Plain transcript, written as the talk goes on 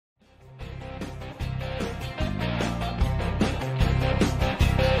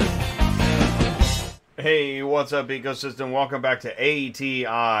Hey, what's up, ecosystem? Welcome back to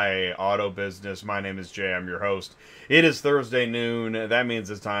ATI Auto Business. My name is Jay. I'm your host. It is Thursday noon. That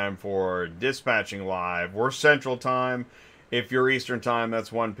means it's time for Dispatching Live. We're Central Time. If you're Eastern Time,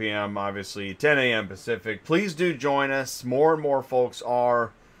 that's 1 p.m., obviously 10 a.m. Pacific. Please do join us. More and more folks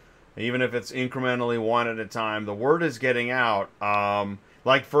are, even if it's incrementally one at a time. The word is getting out.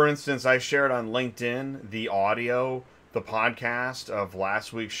 Like, for instance, I shared on LinkedIn the audio, the podcast of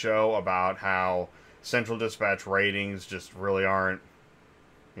last week's show about how Central Dispatch ratings just really aren't,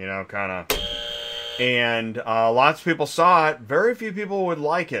 kind of. And lots of people saw it. Very few people would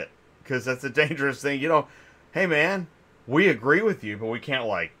like it because that's a dangerous thing. Hey, man, we agree with you, but we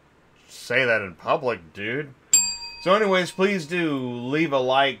can't, say that in public, dude. So anyways, please do leave a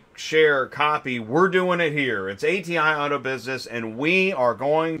like, share, copy. We're doing it here. It's ATI Auto Business, and we're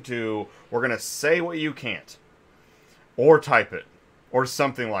going to say what you can't. Or type it. Or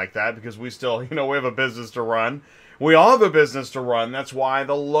something like that, because we still, we have a business to run. We all have a business to run. That's why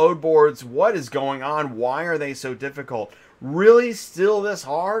the load boards, what is going on? Why are they so difficult? Really still this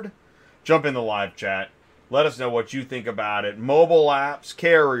hard? Jump in the live chat. Let us know what you think about it. Mobile apps,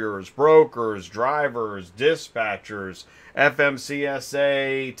 carriers, brokers, drivers, dispatchers,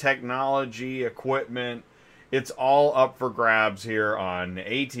 FMCSA, technology, equipment. It's all up for grabs here on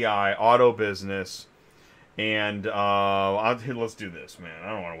ATI Auto Business. And let's do this, man. I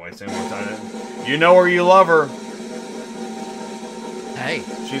don't want to waste any more time. You know her, you love her. Hey.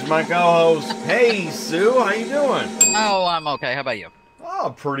 She's my co-host. Hey, Sue, how you doing? Oh, I'm okay. How about you?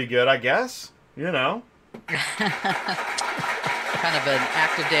 Oh, pretty good, I guess. Kind of an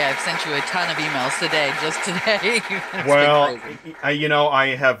active day. I've sent you a ton of emails today, just today. Well,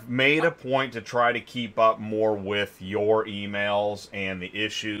 I have made a point to try to keep up more with your emails and the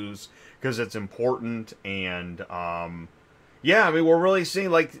issues, because it's important. And we're really seeing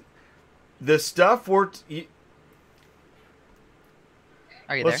the stuff Are you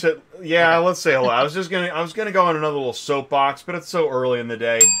there? Let's say hello. I was gonna go on another little soapbox, but it's so early in the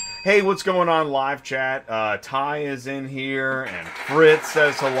day. Hey, what's going on, live chat? Ty is in here, and Fritz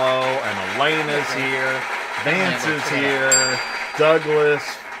says hello, and Elena's here, Vance is here, Douglas,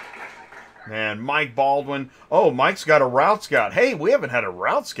 and Mike Baldwin. Oh, Mike's got a Route Scout. Hey, we haven't had a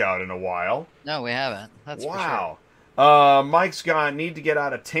Route Scout in a while. No, we haven't. That's wow. For sure. Mike's got need to get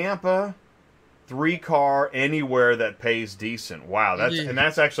out of Tampa. 3-car anywhere that pays decent. Wow,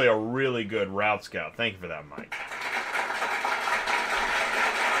 that's actually a really good Route Scout. Thank you for that, Mike.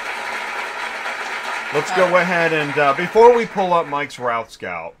 Let's go ahead and before we pull up Mike's Route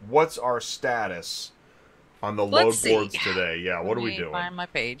Scout, what's our status on the load boards today? Yeah, what are we doing? Find my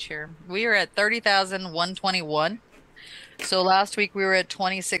page here. We are at 30,121. So last week we were at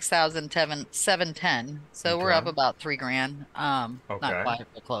 26,710. So we're up about $3,000. Not quite,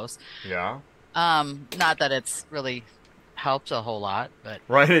 but close. Yeah. Not that it's really helped a whole lot, but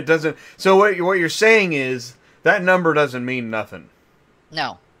right, it doesn't. So what you're saying is that number doesn't mean nothing.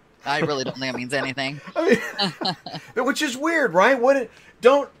 No, I really don't think it means anything. I mean, which is weird, right?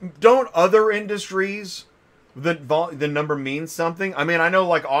 Don't other industries the number means something? I mean, I know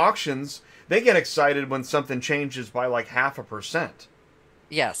auctions, they get excited when something changes by 0.5%.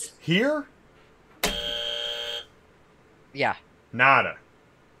 Yes. Here? Yeah. Nada.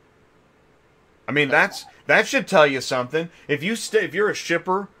 I mean, that should tell you something. If you're a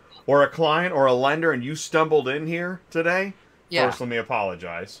shipper or a client or a lender and you stumbled in here today, first, let me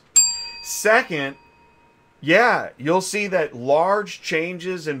apologize. Second, you'll see that large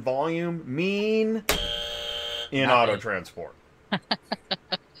changes in volume mean in auto transport.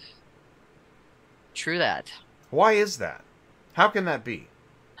 True that. Why is that? How can that be?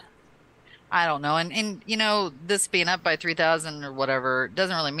 I don't know. And this being up by 3,000 or whatever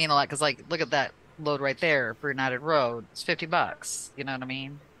doesn't really mean a lot, because look at that load right there for United Road. It's $50. You know what I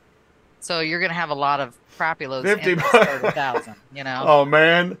mean? So you're going to have a lot of crappy loads. 50 bucks. 30,000, Oh,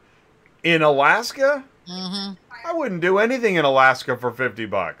 man. In Alaska? Mm-hmm. I wouldn't do anything in Alaska for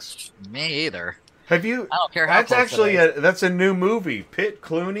 $50. Me either. Have you? I don't care how That's actually that's a new movie. Pitt,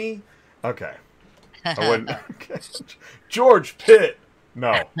 Clooney. Okay. I wouldn't. Okay. George Pitt.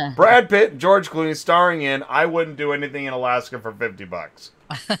 No. Brad Pitt and George Clooney starring in I Wouldn't Do Anything in Alaska for $50.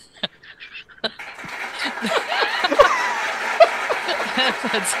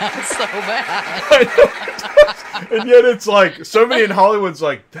 That sounds so bad. And yet it's somebody in Hollywood's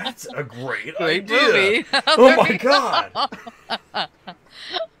that's a great idea. Movie. Oh my God.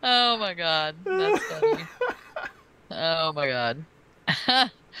 Oh my God. That's funny. Oh my God.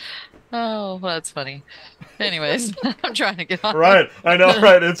 Oh, that's funny. Anyways, I'm trying to get on. Right. I know,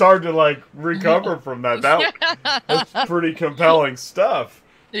 right? It's hard to recover from that. That's pretty compelling stuff.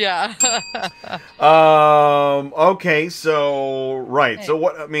 Yeah. Okay, so right. So Hey.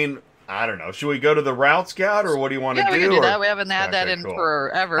 what I mean, I don't know. Should we go to the Route Scout or what do you want to Yeah, we can do do or that. We haven't had that okay, in cool.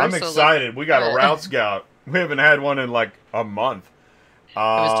 forever, I'm so let's excited. We do got a it. Route Scout. We haven't had one in like a month.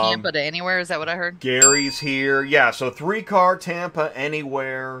 It was Um Tampa to anywhere. Is that what I heard? Gary's here. Yeah, so 3 car Tampa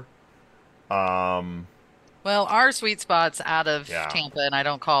anywhere. Um Well, our sweet spots out of yeah. Tampa, and I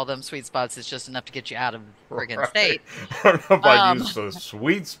don't call them sweet spots. It's just enough to get you out of friggin' Right. state. I don't know if I'd Um, use the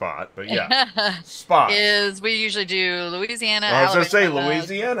sweet spot, but yeah. Spots. is we usually do Louisiana, I was gonna say Alabama,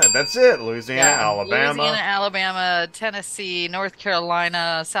 Louisiana. That's it. Louisiana, yeah, Louisiana, Alabama. Alabama, Tennessee, North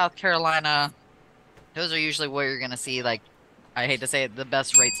Carolina, South Carolina. Those are usually where you're gonna see, like, I hate to say it, the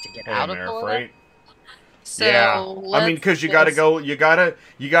best rates to get Hey, out of Mayor Florida. Freight. Yeah, So I mean, let's because you got to just, go. You gotta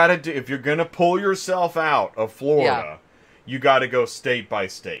do. If you're gonna pull yourself out of yeah, Florida, you got to go state by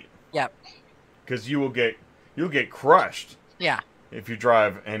state. yeah, Because you'll get crushed yeah. if you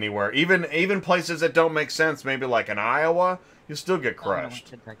drive anywhere. Even places that don't make sense, maybe like in Iowa, you still get Oh, I went crushed.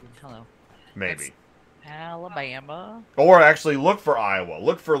 Kentucky. Hello. That's Maybe. Alabama, Or actually, look for Iowa.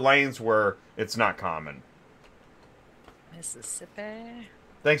 Look for lanes where it's not common. Mississippi.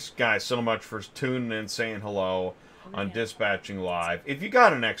 Thanks, guys, so much for tuning in, saying hello Oh, on yeah. Dispatching Live. If you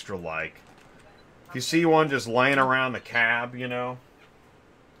got an extra like, if you see one just laying around the cab,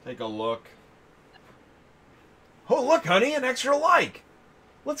 take a look. Oh, look, honey, an extra like.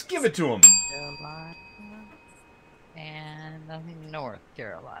 Let's give it to him. Carolina and North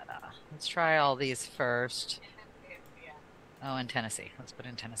Carolina. Let's try all these first. Oh, and Tennessee. Let's put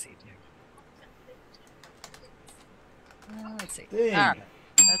in Tennessee too. Let's see. All Dang. right.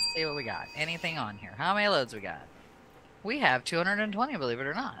 Let's see what we got. Anything on here? How many loads we got? We have 220, believe it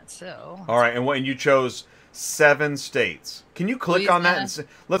or not. So All right, and when you chose 7 states, can you click on that Louisiana. and say,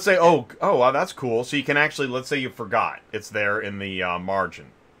 let's say, wow, that's cool. So you can actually, let's say you forgot, it's there in the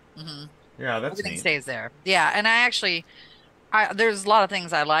margin. Hmm. Yeah, that's Everything neat. stays there. Yeah, and there's a lot of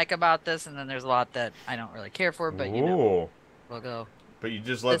things I like about this, and then there's a lot that I don't really care for. But Ooh, we'll go. but you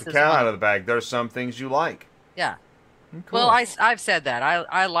just let This the is cat one out of of the bag. There's some things you like. yeah. Well, Cool. I've said that.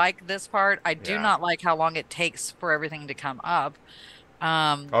 I like this part. I do Yeah. not like how long it takes for everything to come up.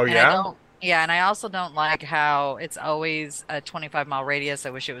 Oh And I yeah. don't, yeah, and I also don't like how it's always a 25-mile radius.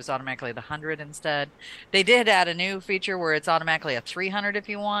 I wish it was automatically the 100 instead. They did add a new feature where it's automatically a 300 if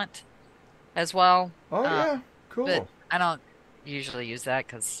you want as well. Oh yeah. But Cool. I don't usually use that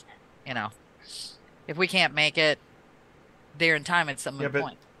because, you know, if we can't make it there in time, it's a Yeah, moot but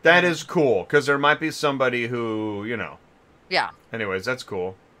point. You know that what I is mean? cool because there might be somebody who. Yeah. Anyways, that's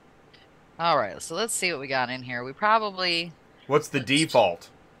cool. All right. So let's see what we got in here. We probably, What's the let's default?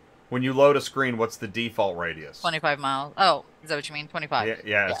 When you load a screen, what's the default radius? 25 miles. Oh, is that what you mean? 25. Yeah,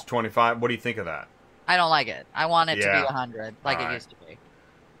 yeah, Yeah. it's 25. What do you think of that? I don't like it. I want it to be Yeah. 100 All like it right. used to be.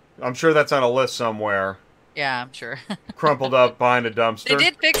 I'm sure that's on a list somewhere, Yeah, I'm sure. crumpled up behind a They dumpster.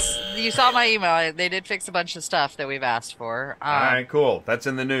 did fix, you saw my email. They did fix a bunch of stuff that we've asked for. All right, cool. That's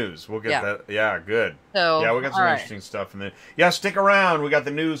in the news. We'll get Yeah. that. Yeah, good. So, Yeah, we got all some right. interesting stuff in there. Yeah, stick around. We got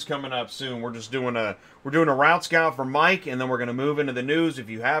the news coming up soon. We're doing a route scout for Mike, and then we're gonna move into the news. If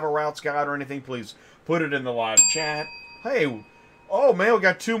you have a route scout or anything, please put it in the live chat. Hey, oh man, we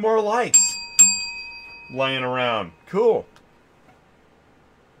got 2 more likes laying around. Cool.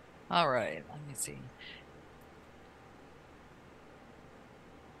 All right. Let me see.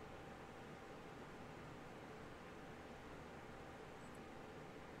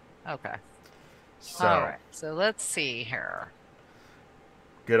 Okay. So All right. So let's see here.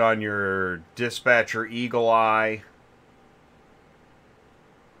 get on your dispatcher Eagle Eye.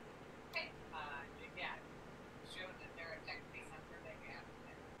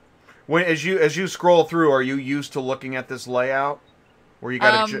 When as you scroll through, are you used to looking at this layout where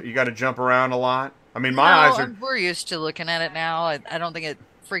Um, you got to jump around a lot? I mean, my no, eyes are. we're used to looking at it now. I don't think it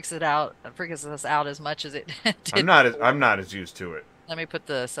freaks us out as much as it did I'm before. not as used to it. Let me put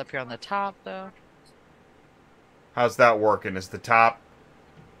this up here on the top, though. How's that working? Is the top?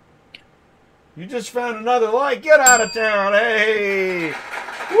 You just found another like. Get out of town, hey!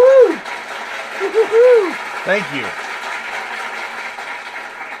 Woo! Woo-hoo-hoo! Thank you.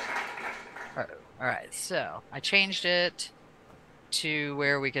 All right, so I changed it to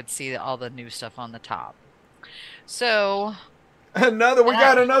where we could see all the new stuff on the top. So, We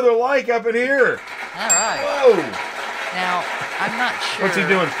got another like up in here. all right. Whoa! Now, I'm not sure. What's he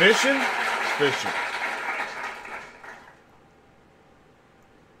doing? Fishing? Fishing.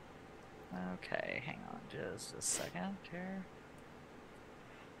 Okay, hang on just a second here.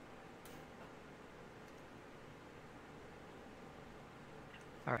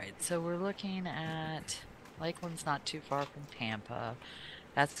 All right, so we're looking at Lakeland's not too far from Tampa.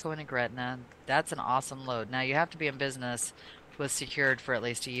 That's going to Gretna. That's an awesome load. Now you have to be in business with secured for at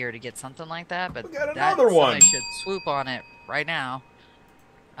least a year to get something like that, but We got that another one. somebody should swoop on it right now,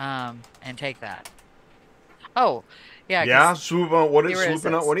 and take that. Oh, yeah, Yeah, because swoop on. What is here it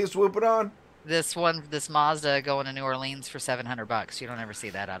swooping on? says What are you swooping on? this Mazda going to New Orleans for $700. You don't ever see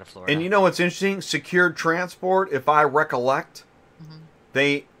that out of And Florida. you know what's interesting? Secured transport. If I recollect, Hmm.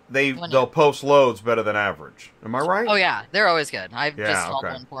 they'll post loads better than average. Am I right? Oh yeah, they're always good. I've just Yeah. hauled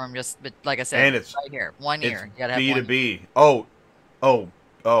Okay. one for them. But like I And said, right here, one it's year. You gotta have B to 1 year. B.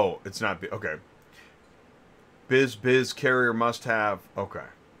 Oh. It's not B. Okay. Biz carrier must have. Okay.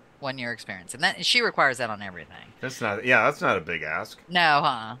 1 year experience, and that she requires that on everything. That's not. Yeah, that's not a big ask. No,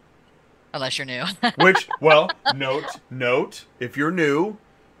 huh? Unless you're new. Which, well, note, if you're new,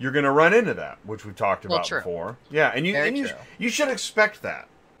 you're going to run into that, which we've talked Well, about true. before. Yeah, and Very you true. you should expect that.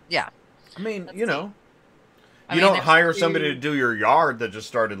 Yeah. I mean, Let's you see. know, I you mean, don't there's hire somebody to two. do your yard that just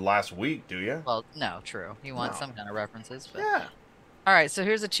started last week, do you? Well, no, true. You want No. some kind of references, but Yeah. all right. So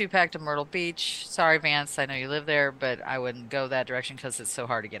here's a 2-pack to Myrtle Beach. Sorry, Vance. I know you live there, but I wouldn't go that direction because it's so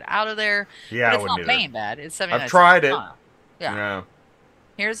hard to get out of there. Yeah, But I it's wouldn't not either. paying bad. It's I've 79 cents tried a it. mile. Yeah. Yeah.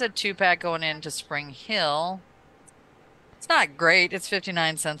 Here's a 2-pack going into Spring Hill. It's not great. It's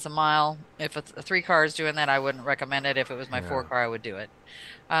 59 cents a mile. If a 3 car is doing that, I wouldn't recommend it. If it was my Yeah. 4 car, I would do it.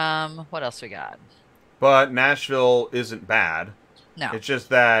 What else we got? But Nashville isn't bad. No. It's just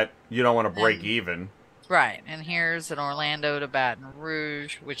that you don't want to break And even. right. And here's an Orlando to Baton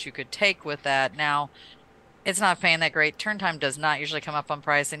Rouge, which you could take with that. Now, it's not paying that great. Turn time does not usually come up on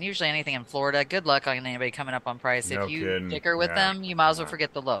price, and usually anything in Florida, good luck on anybody coming up on price. No If you kidding. dicker with Yeah. them, you might as well Yeah.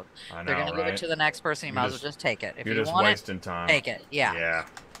 forget the load. I They're know, going to give it right? to the next person. You You're might as just well just take it. If you're you just want it, wasting time. take it. Yeah. Yeah.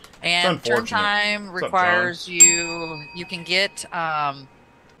 And turn unfortunate. time What's up, John? requires you can get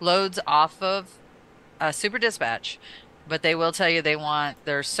loads off of Super Dispatch, but they will tell you they want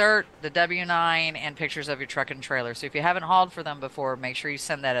their cert, the W-9, and pictures of your truck and trailer. So if you haven't hauled for them before, make sure you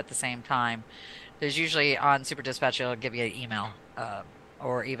send that at the same time. There's usually on Super Dispatch, it'll give you an email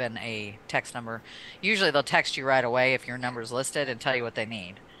or even a text number. Usually they'll text you right away if your number's listed and tell you what they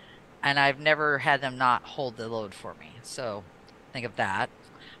need. And I've never had them not hold the load for me. So think of that.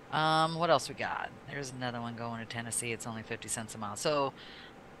 What else we got? There's another one going to Tennessee. It's only 50 cents a mile. So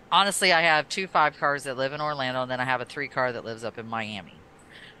honestly, I have 2 5 cars that live in Orlando, and then I have a 3 car that lives up in Miami.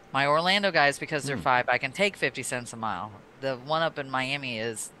 My Orlando guys, because they're 5, I can take 50 cents a mile. The one up in Miami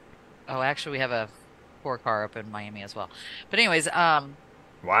is, oh, actually, we have a 4 car up in Miami as well. But anyways, they're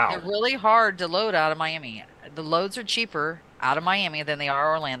Wow. really hard to load out of Miami. The loads are cheaper out of Miami than they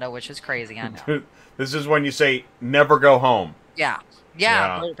are Orlando, which is crazy. I know. This is when you say never go home. Yeah.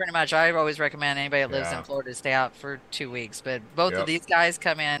 Yeah. Pretty much. I always recommend anybody that lives Yeah. in Florida to stay out for 2 weeks. But both Yep. of these guys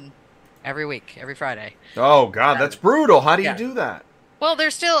come in every week, every Friday. Oh God, that's brutal. How do you Yeah. do that? Well,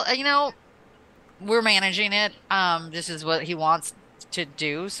 they're still, we're managing it. This is what he wants to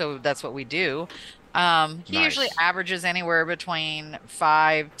do, so that's what we do. He usually Nice. averages anywhere between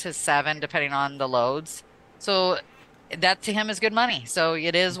 5 to 7, depending on the loads. So that to him is good money. So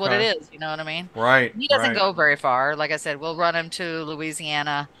it is what Okay. it is. You know what I mean? Right. He doesn't right. go very far. Like I said, we'll run him to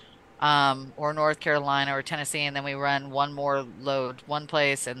Louisiana, or North Carolina or Tennessee, and then we run one more load one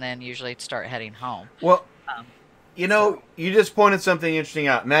place, and then usually start heading home. Well, Um, you just pointed something interesting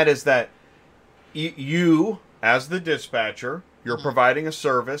out, and that is that you, as the dispatcher, you're Mhm. providing a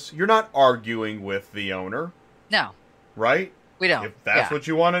service. You're not arguing with the owner, No, right? we don't. If that's Yeah, what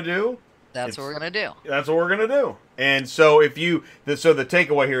you want to do, that's what we're gonna do. that's what we're gonna do. And so so the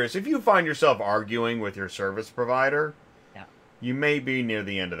takeaway here is if you find yourself arguing with your service provider, Yeah. you may be near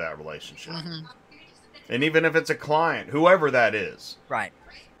the end of that relationship. Hmm. And even if it's a client, whoever that is, Right.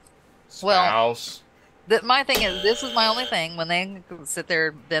 Well, spouse, My thing is, this is my only thing. When they sit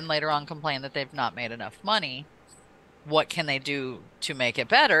there, then later on complain that they've not made enough money, what can they do to make it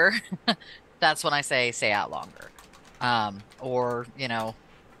better? That's when I say stay out longer. Or,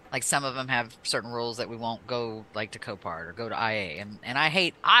 like some of them have certain rules that we won't go like to Copart or go to IA.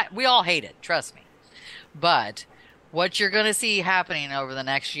 And we all hate it, trust me. But what you're going to see happening over the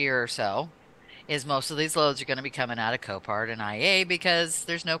next year or so is most of these loads are going to be coming out of Copart and IA because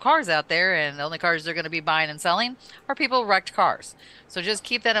there's no cars out there, and the only cars they're going to be buying and selling are people wrecked cars. So just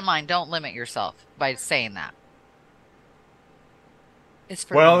keep that in mind. Don't limit yourself by saying that. It's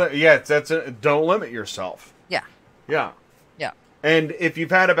pretty well, yeah, don't limit yourself. yeah, Yeah. yeah, And if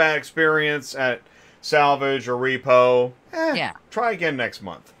you've had a bad experience at salvage or repo, yeah, try again next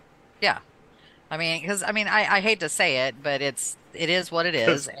month. yeah. I hate to say it, but it is what it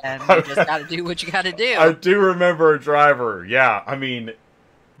is, and you just got to do what you got to I do. do remember a driver. Yeah,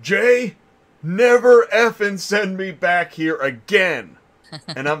 Jay, never effing send me back here again.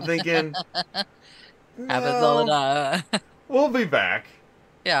 And I'm thinking, Happens all the no, time. we'll be back.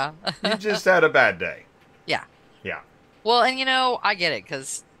 Yeah. You just had a bad day. Yeah. Yeah. Well, and I get it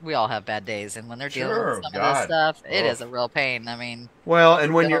because we all have bad days, and when they're dealing with Sure. some of this God. stuff, it is Ugh. a real pain. I mean, Well, I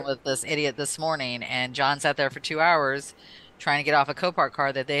and was when dealing you're with this idiot this morning, and John sat there for 2 hours trying to get off a Copart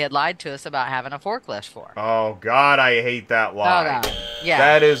car that they had lied to us about having a forklift for. Oh, God, I hate that Oh lie. God, yeah.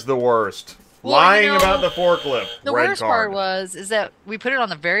 That is the worst. Well, Lying about the forklift. the Red worst part card. is that we put it on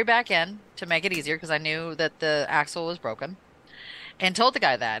the very back end to make it easier because I knew that the axle was broken, and told the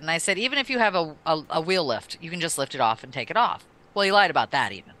guy that. And I said, even if you have a wheel lift, you can just lift it off and take it off. Well, he lied about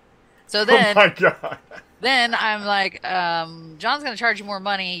that even. So Oh, then my God. Then I'm like, John's going to charge you more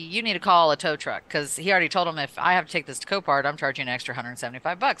money. You need to call a tow truck because he already told him if I have to take this to Copart, I'm charging an extra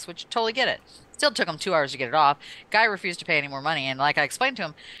 $175, which totally get it. Still took him 2 hours to get it off. Guy refused to pay any more money. And like I explained to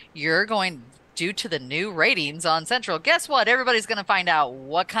him, you're going, due to the new ratings on Central, guess what? Everybody's going to find out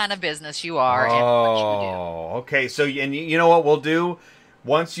what kind of business you are and what you do. Oh, okay. So, and you know what we'll do?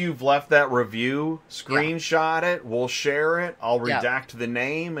 Once you've left that review, Yeah. screenshot it. We'll share it. I'll Yeah. redact the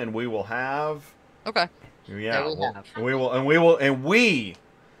name, and we will have. Okay. Yeah, we have. we,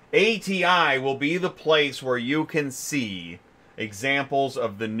 ATI will be the place where you can see examples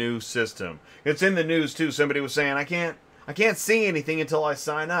of the new system. It's in the news too. Somebody was saying, I can't see anything until I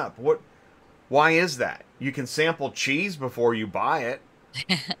sign up. Why is that? You can sample cheese before you buy it.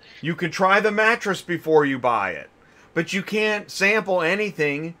 You can try the mattress before you buy it. But you can't sample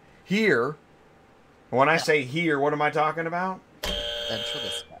anything here. When I say here, what am I talking about? Central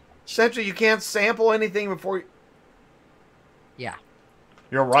Dispatch. Essentially, you can't sample anything before you... Yeah.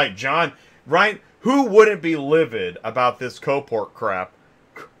 You're right, John. Right? Who wouldn't be livid about this Copart crap?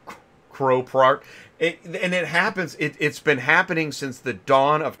 Copart. And it happens. It's been happening since the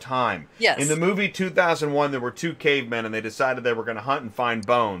dawn of time. Yes. In the movie 2001, there were two cavemen, and they decided they were going to hunt and find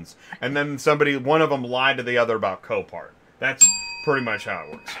bones. And then one of them lied to the other about Copart. That's pretty much how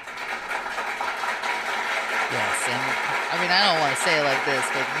it works. Yes, and I mean, I don't want to say it like this,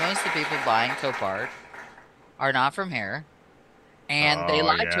 but most of the people buying Copart are not from here, and they Oh,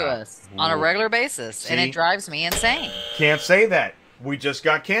 lie to yeah. us on a Ooh. regular basis, and See? it drives me insane. Can't say that. We just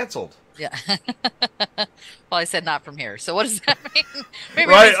got canceled. Yeah. Well, I said not from here, so what does that mean? Maybe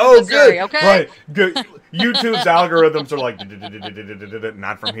Right. it's from Oh, Missouri, good. okay? Right. Good. YouTube's algorithms are like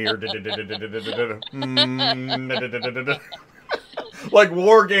not from here. Like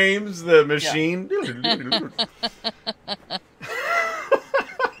War Games, the machine.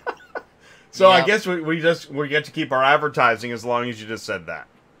 So I Yep. guess we get to keep our advertising as long as you just said that.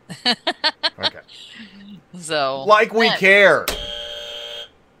 Okay. So, Like we but- care.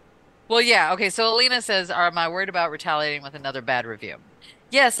 Well, yeah. Okay. So Alina says, "Am I worried about retaliating with another bad review?"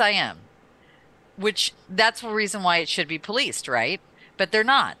 Yes, I am. Which that's the reason why it should be policed, right? But they're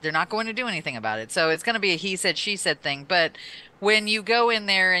not. They're not going to do anything about it. So it's going to be a he said, she said thing. But when you go in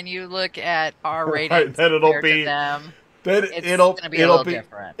there and you look at our Right, ratings then it'll compared to be- them, That it's it'll going to be a it'll little be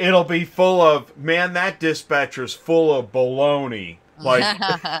different. it'll be full of, man, that dispatcher's full of baloney. Like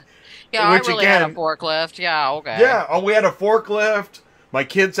Yeah, which I really had a again- forklift. Yeah, okay. yeah, oh, we had a forklift. My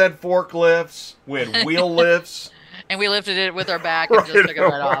kids had forklifts. We had wheel lifts. And we lifted it with our back and just took it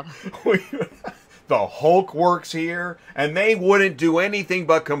right off. The Hulk works here, and they wouldn't do anything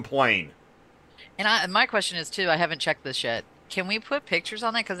but complain. And my question is too, I haven't checked this yet. Can we put pictures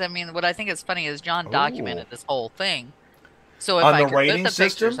on it? Because I mean, what I think is funny is John documented this whole thing. So if On I the could put rating the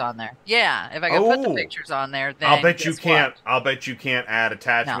system? pictures on there, yeah, if I could put the Oh. pictures on there, then I'll bet you guess can't. what? I'll bet you can't add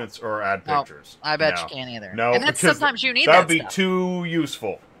attachments or add No, pictures. I bet No. you can't either. No, and that's because sometimes you need that'd that be stuff. too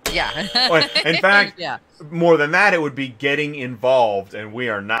useful. Yeah. In fact, yeah, more than that, it would be getting involved, and we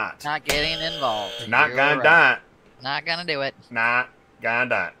are not. not getting involved. Not You're gonna right. do Not gonna do it. it. Not gonna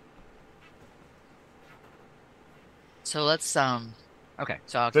do it. So let's Okay,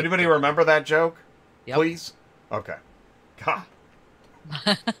 so I'll Does anybody remember that joke? Yep. Please. Okay. God.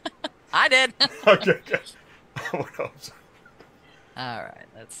 I did. Okay. Good. What else? All right,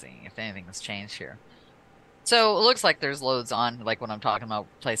 let's see if anything has changed here. So it looks like there's loads on, like when I'm talking about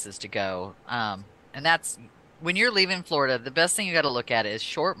places to go. And that's when you're leaving Florida, the best thing you got to look at is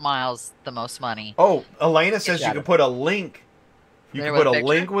short miles, the most money. Oh, Elena says you got can it. put a link. You There can put with a a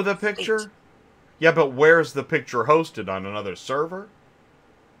link picture? with a picture. Sweet. Yeah, but where's the picture hosted? On another server?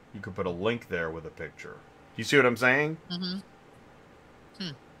 You could put a link there with a picture. You see what I'm saying? Mm-hmm.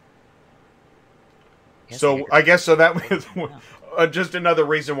 So I guess so that was just another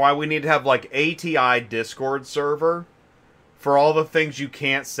reason why we need to have like ATI Discord server for all the things you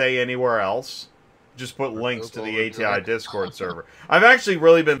can't say anywhere else. Just put links to the ATI Discord server. I've actually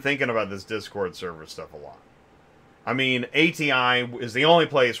really been thinking about this Discord server stuff a lot. I mean, ATI is the only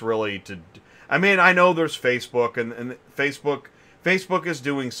place really to. I mean, I know there's Facebook, and Facebook is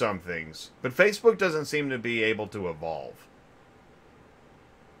doing some things, but Facebook doesn't seem to be able to evolve.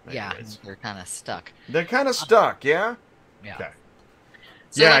 Yeah, Anyways. they're kind of stuck. They're kind of stuck, yeah? Yeah. Okay.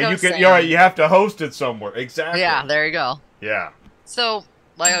 So Yeah, like I you was can. saying- You're right, you have to host it somewhere. Exactly. Yeah, there you go. Yeah. So,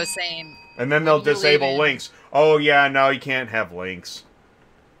 like I was saying, And then they'll when you're disable leaving- links. Oh yeah, no, you can't have links.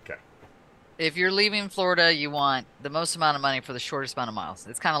 Okay. if you're leaving Florida, you want the most amount of money for the shortest amount of miles.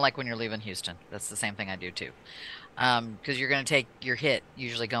 It's kind of like when you're leaving Houston. That's the same thing I do too. Because you're going to take your hit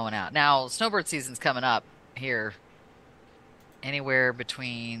usually going out. Now, snowbird season's coming up here anywhere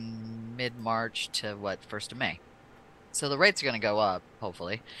between mid-March to what, 1st of May. So the rates are going to go up,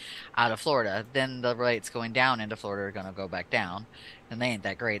 hopefully, out of Florida. Then the rates going down into Florida are going to go back down, and they ain't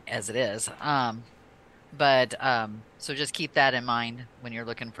that great as it is. So just keep that in mind when you're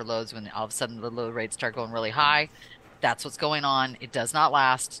looking for loads. When all of a sudden the load rates start going really high, that's what's going on. It does not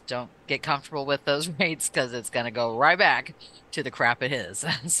last. Don't get comfortable with those rates because it's going to go right back to the crap it is.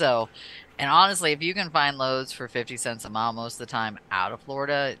 So, and honestly, if you can find loads for 50 cents a mile most of the time out of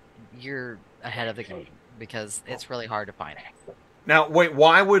Florida, you're ahead of the game because it's really hard to find it. Now, wait,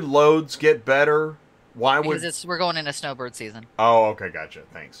 why would loads get better? Why would? Because we're going into snowbird season. Oh, okay, gotcha.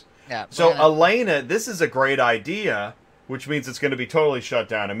 Thanks. Yeah. So, we're gonna- Elena, this is a great idea, which means it's going to be totally shut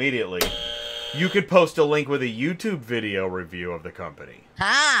down immediately. You could post a link with a YouTube video review of the company.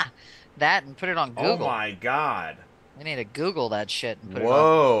 that and put it on Google. Oh my God. We need to Google that shit and put it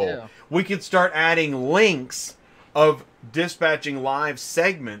Whoa. on. We could start adding links of dispatching live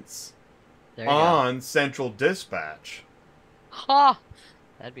segments There you go. on Central Dispatch. Ha!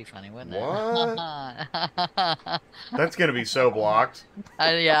 That'd be funny, wouldn't it? What? That's going to be so blocked.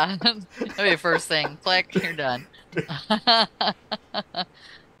 Yeah. That'd be the first thing. Click, you're done.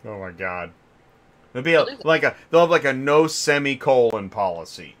 Oh my God. There'll be they'll have like a no semicolon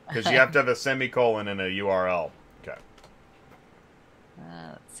policy because you have to have a semicolon in a URL. Okay.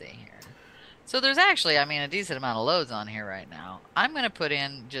 Let's see here. So there's actually, I mean, a decent amount of loads on here right now. I'm going to put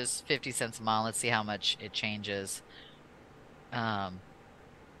in just 50 cents a mile. Let's see how much it changes for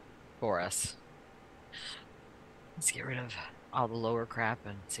us. Let's get rid of all the lower crap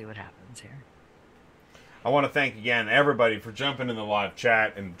and see what happens here. I want to thank again everybody for jumping in the live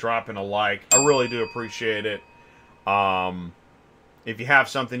chat and dropping a like. I really do appreciate it. If you have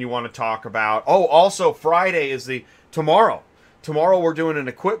something you want to talk about. Oh, also Friday is tomorrow. Tomorrow we're doing an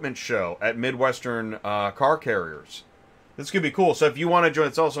equipment show at Midwestern Car Carriers. This could be cool. So if you want to join,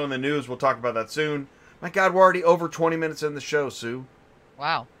 it's also in the news. We'll talk about that soon. My God, we're already over 20 minutes in the show, Sue.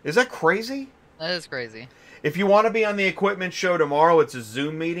 Wow. Is that crazy? That is crazy. If you want to be on the equipment show tomorrow, it's a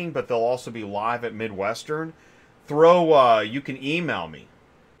Zoom meeting, but they'll also be live at Midwestern. You can email me,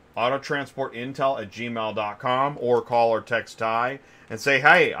 autotransportintel@gmail.com, or call or text Ty and say,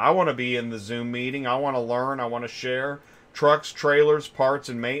 hey, I want to be in the Zoom meeting. I want to learn. I want to share trucks, trailers, parts,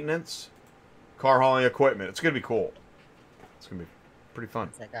 and maintenance, car hauling equipment. It's going to be cool. It's going to be pretty fun.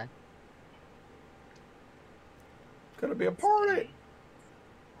 What's that guy? It's going to be a party.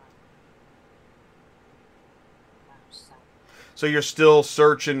 So you're still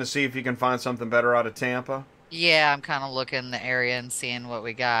searching to see if you can find something better out of Tampa? Yeah, I'm kind of looking the area and seeing what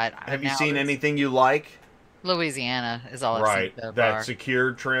we got. Have you Now seen there's- anything you like? Louisiana is all I've Right, seen so that far.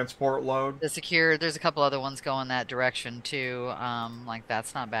 secured transport load? The secure, there's a couple other ones going that direction too. Like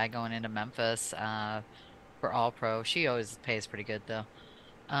that's not bad going into Memphis. For All Pro, she always pays pretty good though.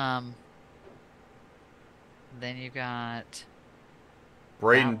 Then you got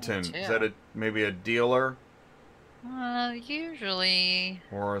Bradenton, too. is that maybe a dealer? usually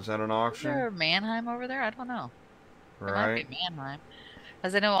Or is that an is auction? there Mannheim over there? I don't know. It might Right. be Mannheim,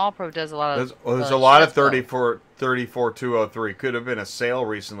 as I know All Pro does a lot of. There's the a lot of shit stuff. 34203. Could have been a sale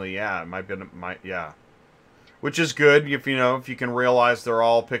recently. Yeah, it might yeah. Which is good if you can realize they're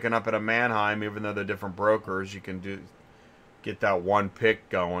all picking up at a Mannheim, even though they're different brokers. You can get that one pick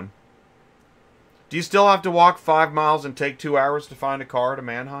going. Do you still have to walk 5 miles and take 2 hours to find a car to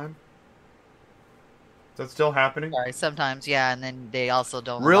Mannheim? Is that still happening? Sorry, sometimes yeah, and then they also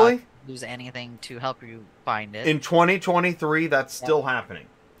don't allow Really? you to use anything to help you find it. In 2023, that's still happening.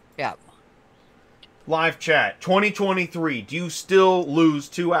 Yeah. Live chat. 2023, do you still lose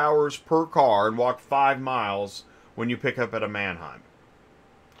 2 hours per car and walk 5 miles when you pick up at a Mannheim?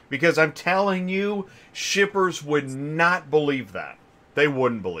 Because I'm telling you, shippers would not believe that. They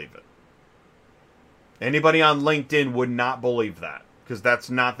wouldn't believe it. Anybody on LinkedIn would not believe that. Because that's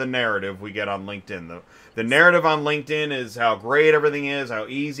not the narrative we get on LinkedIn. The narrative on LinkedIn is how great everything is, how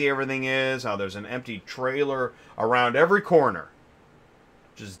easy everything is, how there's an empty trailer around every corner.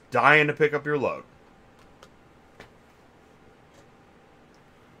 Just dying to pick up your load.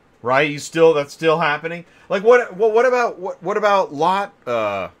 right? You still that's still happening. Like what about lot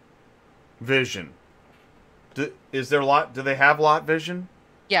vision? Is there lot? Do they have lot vision?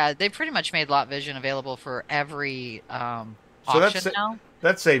 Yeah, they pretty much made lot vision available for every So auction now.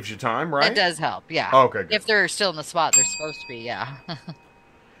 that saves you time, That right? does help, yeah. Okay, good. If they're still in the spot they're supposed to be, yeah.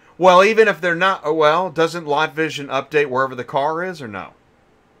 Well, even if they're not, well, doesn't lot vision update wherever the car is or no?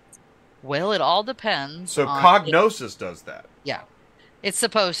 Well, it all depends So on it, Cognosis does that. yeah. It's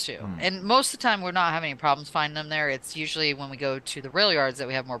supposed to. Hmm. And most of the time we're not having any problems finding them there. It's usually when we go to the rail yards that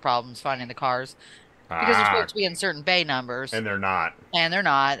we have more problems finding the cars because they're Ah, supposed to be in certain bay numbers and they're not. and they're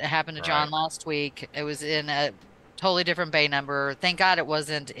not. It happened to Right. John last week. It was in a totally different bay number. Thank God it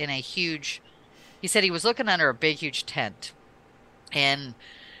wasn't in a huge, he said he was looking under a big, huge tent. And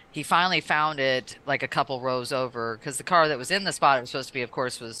he finally found it like a couple rows over because the car that was in the spot it was supposed to be, of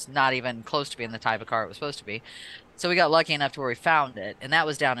course, was not even close to being the type of car it was supposed to be. So we got lucky enough to where we found it, and that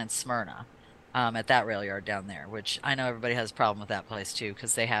was down in Smyrna, at that rail yard down there, which I know everybody has a problem with that place too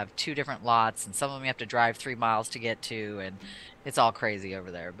because they have two different lots, and some of them you have to drive 3 miles to get to, and it's all crazy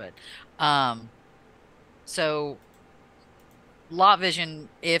over there. But um, so lot vision,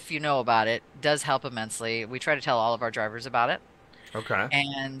 if you know about it, does help immensely. We try to tell all of our drivers about it Okay.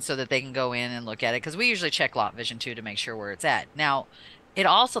 and so that they can go in and look at it because we usually check lot vision too to make sure where it's at. Now, it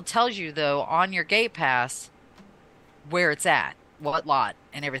also tells you though on your gate pass where it's at, what lot,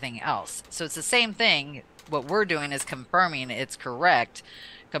 and everything else. So it's the same thing. What we're doing is confirming it's correct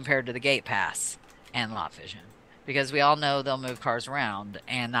compared to the gate pass and lot vision because we all know they'll move cars around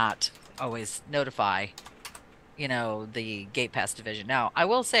and not always notify the gate pass division. Now, I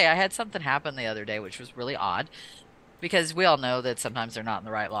will say I had something happen the other day which was really odd because we all know that sometimes they're not in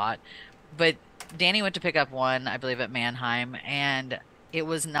the right lot. But Danny went to pick up one, I believe, at Mannheim, and it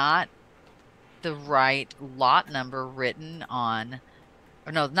was not the right lot number written on,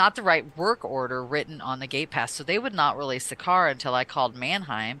 or no, not the right work order written on the gate pass. So they would not release the car until I called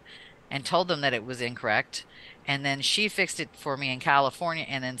Mannheim and told them that it was incorrect. And then she fixed it for me in California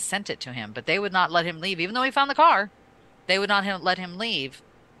and then sent it to him. But they would not let him leave, even though he found the car. They would not let him leave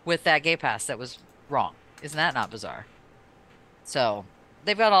with that gate pass that was wrong. Isn't that not bizarre? So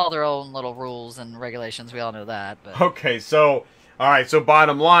they've got all their own little rules and regulations. We all know that, but Okay, so all right, so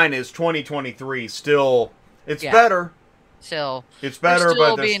bottom line is 2023 still it's yeah, better. still It's we're better,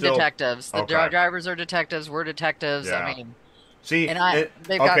 but still there's being still detectives. The okay. drivers are detectives. We're detectives. I Yeah. mean, See, and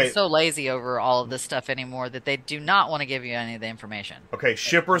they've gotten okay, so lazy over all of this stuff anymore that they do not want to give you any of the information. okay,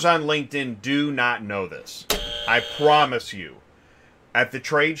 shippers on LinkedIn do not know this. I promise you. At the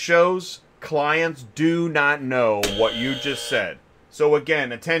trade shows, clients do not know what you just said. So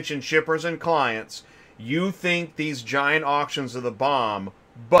again, attention shippers and clients, you think these giant auctions are the bomb,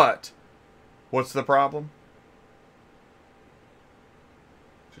 but what's the problem?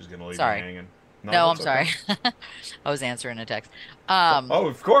 She's gonna leave me Sorry. hanging. No, I'm that's sorry. okay. I was answering a text. Oh,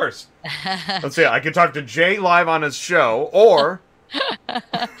 of course. Let's see. I can talk to Jay live on his show, or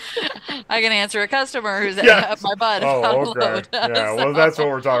I can answer a customer who's yes. up my butt Oh, about okay. load. Yeah. Well, that's what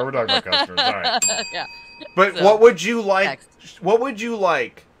we're talking. We're talking about customers. All right. Yeah. But So what would you like? text. What would you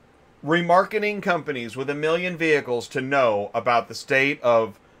like remarketing companies with 1 million vehicles to know about the state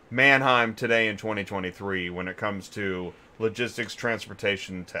of Mannheim today in 2023 when it comes to logistics,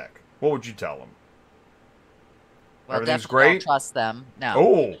 transportation, and tech? What would you tell them? Well, Everything's definitely don't great. trust them. No.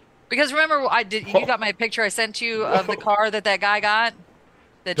 Oh, Because remember, I did. You got my picture I sent you of the car that guy got,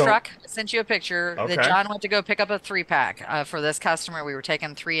 the don't. truck. I sent you a picture that Okay. John went to go pick up a 3-pack for this customer. We were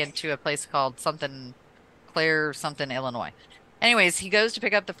taking three into a place called something Claire something Illinois. Anyways, he goes to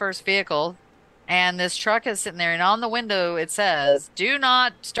pick up the first vehicle, and this truck is sitting there, and on the window it says, "Do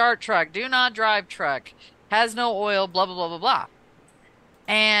not start truck. Do not drive truck. Has no oil. Blah blah blah blah blah."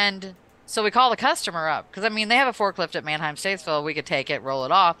 And so we call the customer up because I mean they have a forklift at Mannheim Statesville. We could take it, roll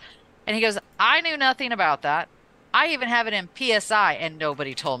it off. And he goes, "I knew nothing about that. I even have it in PSI, and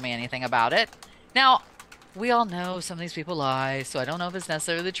nobody told me anything about it." Now, we all know some of these people lie, so I don't know if it's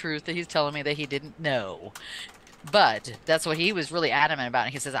necessarily the truth that he's telling me that he didn't know. But that's what he was really adamant about.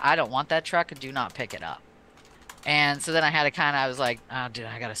 And he says, "I don't want that truck. Do not pick it up." And so then I had to I was like, oh, dude,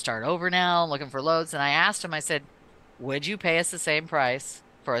 I got to start over now, looking for loads. And I asked him, I said, "Would you pay us the same price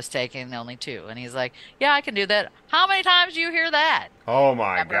for us taking only two?" And he's like, "Yeah, I can do that." How many times do you hear that? oh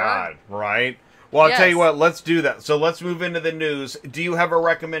my Ever? God! Right. Well, I'll tell you Yes. what. Let's do that. So let's move into the news. Do you have a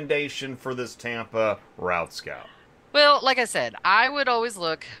recommendation for this Tampa Route Scout? Well, like I said, I would always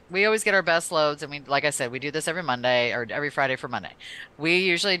look. We always get our best loads, and like I said, we do this every Monday or every Friday for Monday. We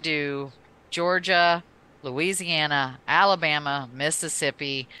usually do Georgia, Louisiana, Alabama,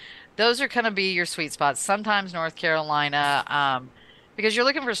 Mississippi. Those are going to be your sweet spots. Sometimes North Carolina, because you're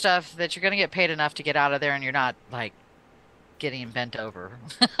looking for stuff that you're going to get paid enough to get out of there, and you're not like getting bent over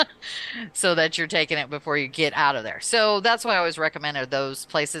so that you're taking it before you get out of there. So that's why I always recommended those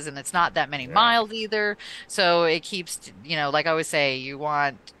places, and it's not that many Yeah. miles either. So it keeps, like I always say, you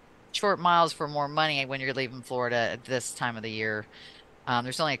want short miles for more money when you're leaving Florida at this time of the year.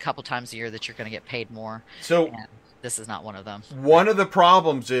 There's only a couple times a year that you're going to get paid more, So and this is not one of them. one of the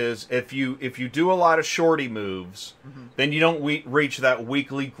problems is if you do a lot of shorty moves, Hmm. then you don't reach that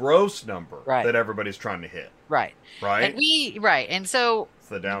weekly gross number Right. that everybody's trying to hit. Right. Right? Right. And so, It's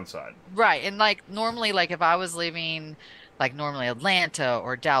the downside. right. And like normally, like if I was leaving, like normally Atlanta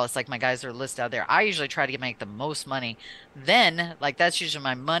or Dallas, like my guys are listed out there, I usually try to make the most money. Then, like that's usually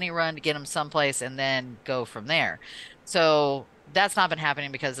my money run to get them someplace and then go from there. So that's not been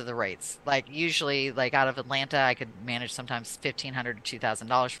happening because of the rates. Like usually, like out of Atlanta, I could manage sometimes $1,500 to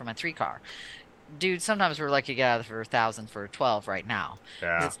 $2,000 for my 3 car. Dude, sometimes we're lucky to get out of it for 1,000 for 12 right now. 'Cause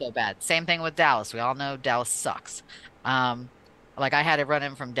Yeah. it's so bad. Same thing with Dallas. We all know Dallas sucks. Um, like I had to run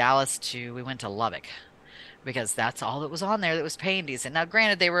in from Dallas to we went to Lubbock because that's all that was on there that was paying decent. Now,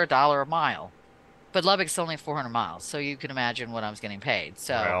 granted, they were $1 a mile, but Lubbock's only 400 miles, so you can imagine what I was getting paid.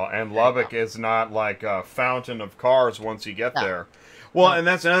 So Well, and there you go. Lubbock is not like a fountain of cars once you get No, there. Well, no, and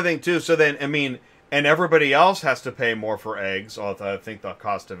that's another thing too. So then, I mean, and everybody else has to pay more for eggs. Although I think the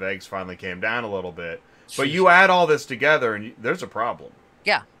cost of eggs finally came down a little bit. But sheesh. you add all this together, and there's a problem.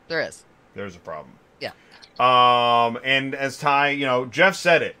 Yeah, there is. There's a problem. Yeah. And as Ty, Jeff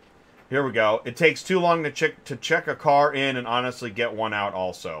said it. Here we go. It takes too long to check a car in and honestly get one out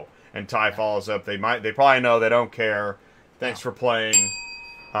also. And Ty Yeah. follows up. They probably know they don't care. Thanks No, for playing. they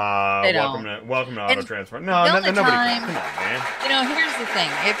Welcome don't. to Auto And Transfer. No, the only nobody cares. time, Come on, man. here's the thing.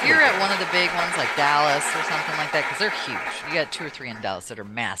 If you're at one of the big ones like Dallas or something like that, because they're huge, you got two or three in Dallas that are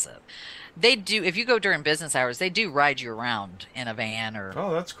massive. They do, if you go during business hours, they do ride you around in a van or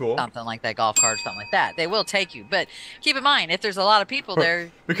Oh, that's cool. something like that, golf cart or something like that. They will take you. But keep in mind, if there's a lot of people there,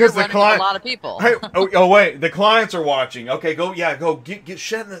 Because you're the running with a client. lot of people. Hey, wait. The clients are watching. Okay, go. Yeah, go.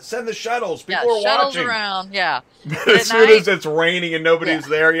 Send the shuttles. Yeah, People are shuttles watching. around. Yeah. As At soon night, as it's raining and nobody's yeah,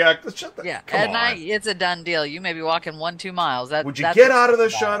 there, yeah. Shut the. yeah. Come At night, on. it's a done deal. You may be walking 1, 2 miles. Would you That's get what out of the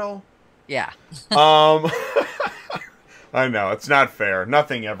it's about. shuttle? Yeah. Um, I know it's not fair.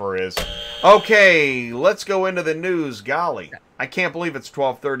 Nothing ever is. Okay, let's go into the news. Golly, I can't believe it's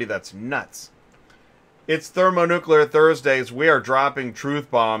 12:30. That's nuts. It's Thermonuclear Thursdays. We are dropping truth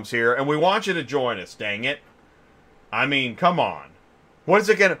bombs here, and we want you to join us. Dang it! I mean, come on. What's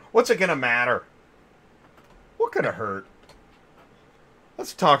it gonna matter? What could have hurt?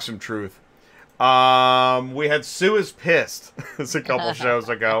 Let's talk some truth. We had Sue is pissed. It's a couple shows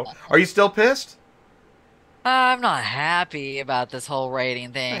ago. Are you still pissed? I'm not happy about this whole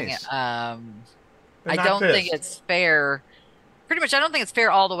rating thing. Nice. They're I not don't think pissed. it's fair. Pretty much, I don't think it's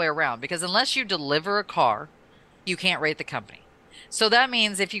fair all the way around because unless you deliver a car, you can't rate the company. So that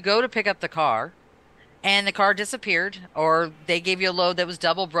means if you go to pick up the car and the car disappeared or they gave you a load that was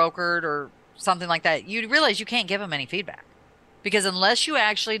double brokered or something like that, you realize you can't give them any feedback because unless you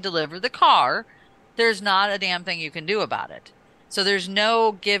actually deliver the car, there's not a damn thing you can do about it. So there's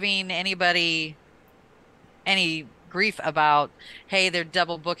no giving anybody any grief about, hey, they're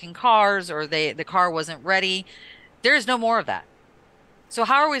double booking cars or the car wasn't ready. There is no more of that. So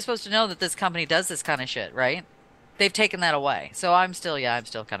how are we supposed to know that this company does this kind of shit, right? They've taken that away. So I'm still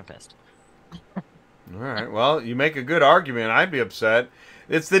kind of pissed. All right. Well, you make a good argument. I'd be upset.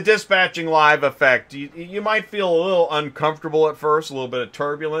 It's the dispatching live effect. You might feel a little uncomfortable at first, a little bit of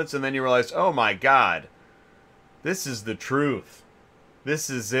turbulence, and then you realize, oh my God, this is the truth. This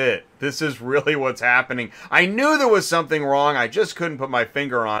is it. This is really what's happening. I knew there was something wrong. I just couldn't put my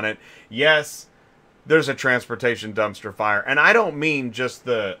finger on it. Yes, there's a transportation dumpster fire, and I don't mean just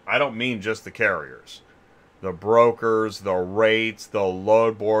the carriers. The brokers, the rates, the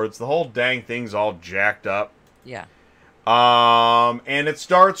load boards, the whole dang thing's all jacked up. Yeah. And it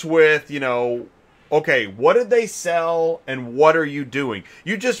starts with, okay, what did they sell and what are you doing?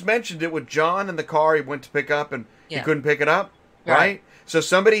 You just mentioned it with John in the car he went to pick up and he Yeah. couldn't pick it up, Right. right? So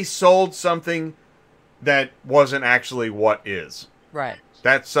somebody sold something that wasn't actually what is. Right.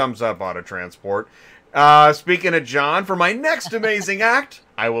 That sums up auto transport. Speaking of John, for my next amazing act,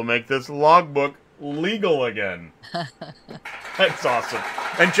 I will make this logbook legal again. That's awesome.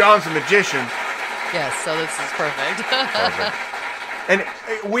 And John's a magician. Yes. So this is perfect. Perfect. And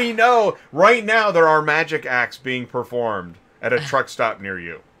we know right now there are magic acts being performed at a truck stop near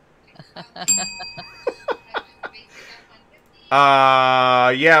you.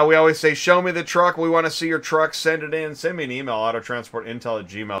 Yeah, we always say, show me the truck. We want to see your truck. Send it in. Send me an email,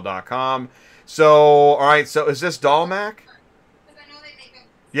 autotransportintel@gmail.com. So, all right, so is this Dollmac?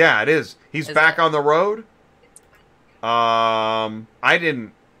 Yeah, it is. He's Is back it? on the road. I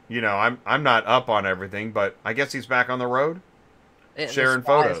didn't, I'm not up on everything, but I guess he's back on the road, sharing As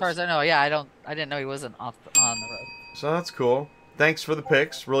far photos. as I know, yeah, I didn't know he wasn't on the road. So that's cool. Thanks for the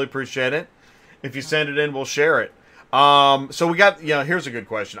pics. Really appreciate it. If you send it in, we'll share it. So we got, here's a good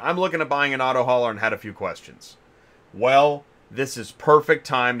question. I'm looking at buying an auto hauler and had a few questions. Well, this is perfect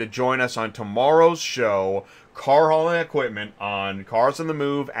time to join us on tomorrow's show, Car Hauling Equipment, on Cars on the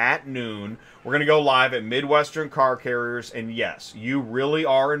Move at noon. We're going to go live at Midwestern Car Carriers, and yes, you really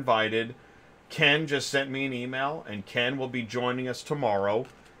are invited. Ken just sent me an email, and Ken will be joining us tomorrow.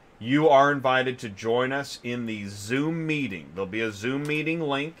 You are invited to join us in the Zoom meeting. There'll be a Zoom meeting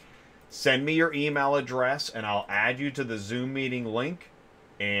link. Send me your email address, and I'll add you to the Zoom meeting link,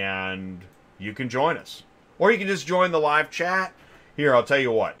 and you can join us. Or you can just join the live chat. Here, I'll tell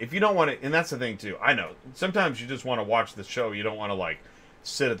you what. If you don't want to, and that's the thing, too. I know. Sometimes you just want to watch the show. You don't want to,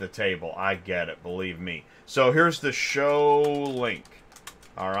 sit at the table. I get it. Believe me. So here's the show link.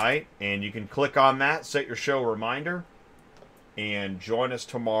 All right? And you can click on that, set your show reminder, and join us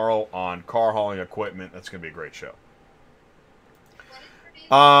tomorrow on Car Hauling Equipment. That's going to be a great show.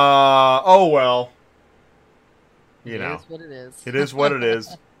 Oh, well. It is what it is. It is what it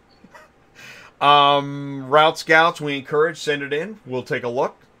is. Route Scouts, we encourage, send it in. We'll take a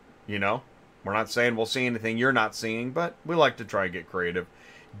look. We're not saying we'll see anything you're not seeing, but we like to try and get creative.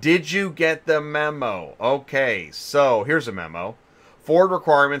 Did you get the memo? Okay, so here's a memo. Ford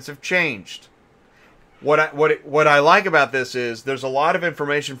requirements have changed. What I like about this is there's a lot of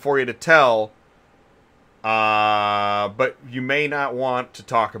information for you to tell, but you may not want to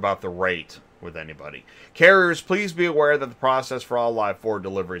talk about the rate with anybody. Carriers, please be aware that the process for all live Ford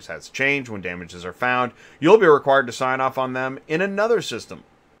deliveries has changed. When damages are found, you'll be required to sign off on them in another system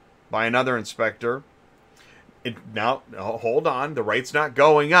by another inspector. Now, hold on. The rate's not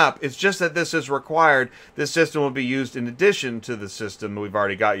going up. It's just that this is required. This system will be used in addition to the system we've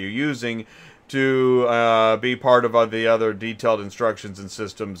already got you using to be part of the other detailed instructions and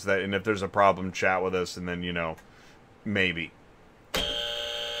systems that, and if there's a problem, chat with us, and then, maybe.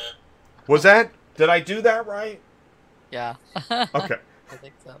 Did I do that right? Yeah. Okay. I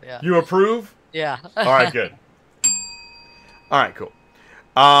think so, yeah. You approve? Yeah. All right, good. All right, cool.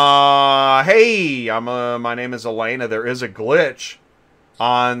 Hey, my name is Elena. There is a glitch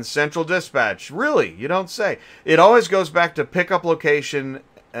on Central Dispatch. Really? You don't say. It always goes back to pickup location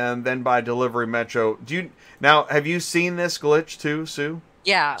and then by delivery metro. Have you seen this glitch too, Sue?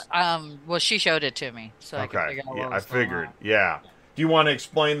 Yeah. Well, she showed it to me, so I could figure out what was going figured. on. Yeah. Do you want to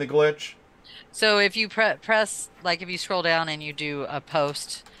explain the glitch? So if you press, if you scroll down and you do a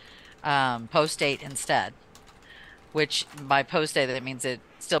post date instead, which by post date, that means it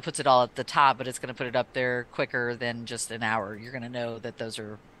still puts it all at the top, but it's going to put it up there quicker than just an hour. You're going to know that those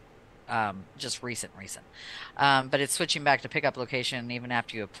are just recent. But it's switching back to pickup location even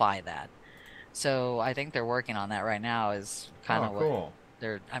after you apply that. So I think they're working on that right now is kind of cool.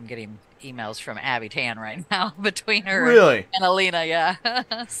 I'm getting emails from Abby Tan right now between her really? and Alina, yeah.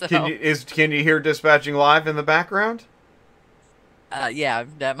 So can you hear dispatching live in the background? Yeah,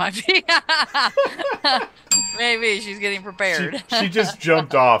 that might be. Maybe she's getting prepared. She just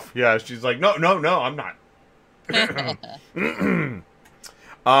jumped off. Yeah, she's like, no, I'm not.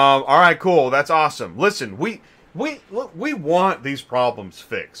 All right, cool. That's awesome. Listen, we want these problems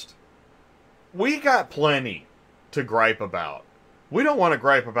fixed. We got plenty to gripe about. We don't want to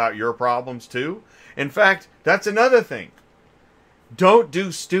gripe about your problems too. In fact, that's another thing. Don't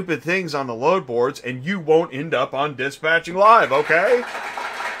do stupid things on the load boards and you won't end up on Dispatching Live, okay?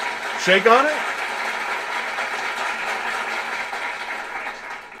 Shake on it.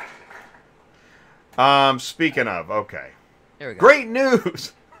 Speaking of, okay. There we go. Great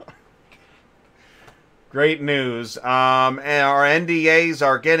news. Great news. Our NDAs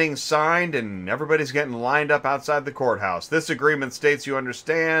are getting signed and everybody's getting lined up outside the courthouse. This agreement states you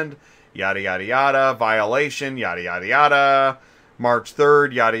understand, yada, yada, yada, violation, yada, yada, yada, March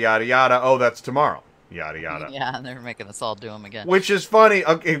 3rd, yada, yada, yada. Oh, that's tomorrow. Yada, yada. Yeah, and they're making us all do them again. Which is funny.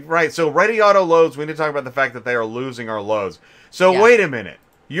 Okay, right. So Ready Auto Loads, we need to talk about the fact that they are losing our loads. So Yeah. Wait a minute.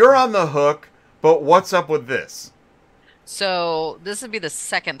 You're on the hook, but what's up with this? So this would be the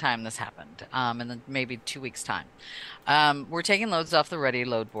second time this happened, in maybe 2 weeks' time. We're taking loads off the Ready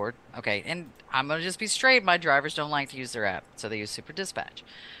load board. Okay, and I'm going to just be straight. My drivers don't like to use their app, so they use Super Dispatch.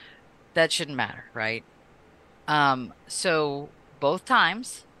 That shouldn't matter, right? So both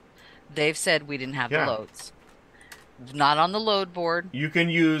times, they've said we didn't have Yeah. the loads. Not on the load board. You can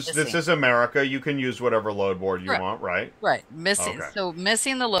use, this Missing. is America, you can use whatever load board you Correct. want, right? Right. Missing. Okay. So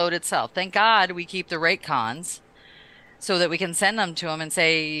missing the load itself. Thank God we keep the rate cons. so that we can send them to them and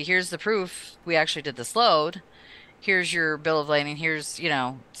say, here's the proof we actually did this load. Here's your bill of lading. Here's,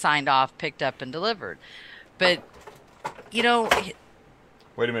 signed off, picked up, and delivered. But, you know,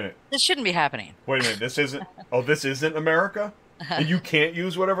 Wait a minute. this shouldn't be happening. Wait a minute. This isn't. Oh, this isn't America. And you can't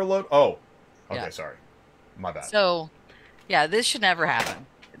use whatever load. Oh, okay. Yeah. Sorry, my bad. So, yeah, this should never happen.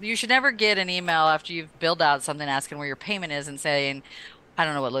 You should never get an email after you've billed out something asking where your payment is and saying, I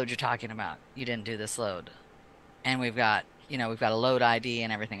don't know what load you're talking about. You didn't do this load. And we've got a load ID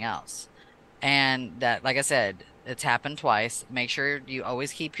and everything else. And that, like I said, it's happened twice. Make sure you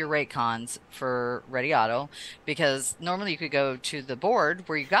always keep your rate cons for Ready Auto, because normally you could go to the board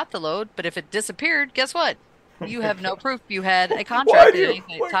where you got the load, but if it disappeared, guess what? You have no proof you had a contract at any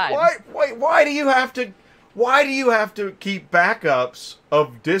time. Why do you have to? Why do you have to keep backups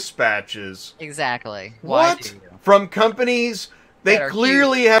of dispatches? Exactly. Why do What? you? From companies? They That are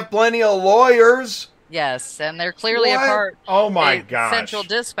clearly have plenty of lawyers. Yes, and they're clearly a What? part Oh my a gosh. central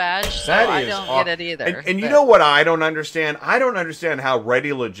dispatch, so That I is don't aw- get it either. And you But- know what I don't understand? I don't understand how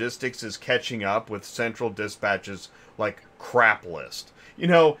Ready Logistics is catching up with Central Dispatch's like crap list.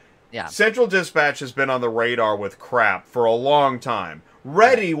 Yeah. Central Dispatch has been on the radar with crap for a long time.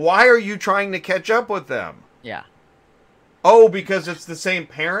 Ready, why are you trying to catch up with them? Yeah. Oh, because it's the same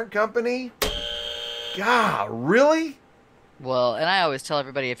parent company? God, really? Well, and I always tell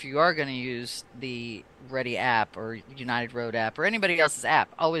everybody, if you are going to use the Ready app or United Road app or anybody else's app,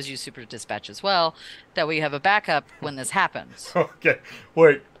 always use Super Dispatch as well. That way you have a backup when this happens. Okay.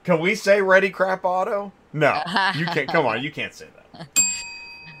 Wait, can we say Ready Crap Auto? No. You can't. Come on, you can't say that.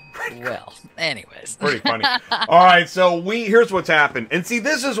 Well, anyways. Pretty funny. All right, so here's what's happened. And see,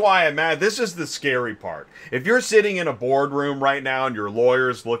 this is why I'm mad. This is the scary part. If you're sitting in a boardroom right now and your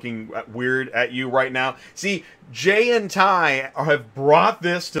lawyer's looking weird at you right now, see, Jay and Ty have brought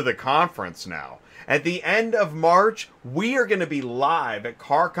this to the conference now. At the end of March, we are going to be live at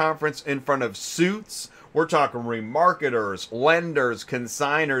Car Conference in front of Suits. We're talking remarketers, lenders,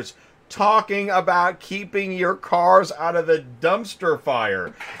 consigners, talking about keeping your cars out of the dumpster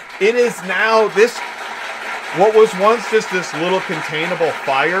fire. It is now what was once just this little containable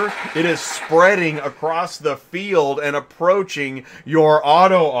fire, it is spreading across the field and approaching your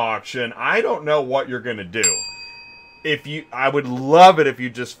auto auction. I don't know what you're going to do. I would love it if you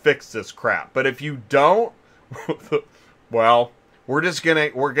just fix this crap. But if you don't, well, we're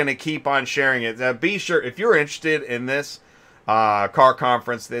going to keep on sharing it. Now, be sure if you're interested in this car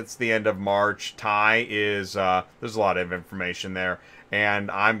conference, it's the end of March. Ty is there's a lot of information there,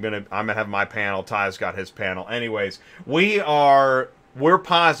 and I'm gonna have my panel. Ty's got his panel. Anyways, we're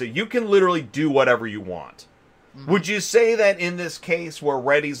positive you can literally do whatever you want. Mm-hmm. Would you say that in this case where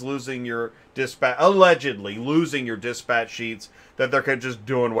Ready's losing your allegedly losing your dispatch sheets, that they're just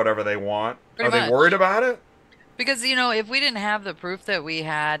doing whatever they want? Pretty Are they much. worried about it? Because, if we didn't have the proof that we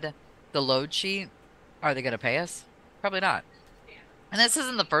had the load sheet, are they going to pay us? Probably not. And this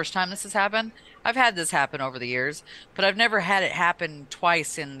isn't the first time this has happened. I've had this happen over the years, but I've never had it happen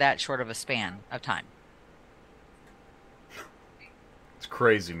twice in that short of a span of time. It's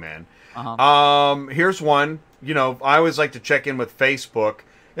crazy, man. Uh-huh. Here's one. I always like to check in with Facebook,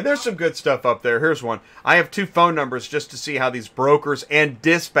 and there's some good stuff up there. Here's one. I have 2 phone numbers just to see how these brokers and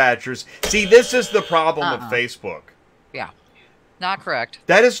dispatchers. See, this is the problem with Facebook. Yeah. Not correct.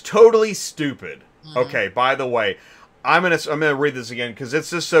 That is totally stupid. Mm-hmm. Okay, by the way, I'm gonna read this again because it's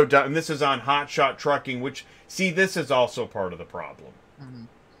just so dumb. And this is on Hotshot Trucking, which, see, this is also part of the problem.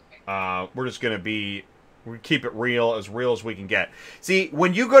 Mm-hmm. We're just gonna we keep it real as we can get. See,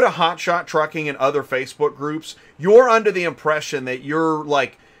 when you go to Hotshot Trucking and other Facebook groups, you're under the impression that you're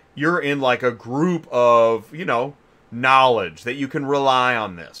in like a group of knowledge, that you can rely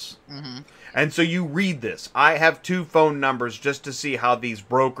on this. Mm-hmm. And so you read this. I have 2 phone numbers just to see how these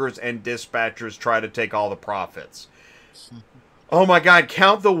brokers and dispatchers try to take all the profits. Oh my God,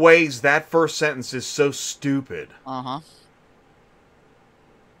 count the ways that first sentence is so stupid. Uh-huh.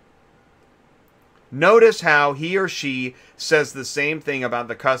 Notice how he or she says the same thing about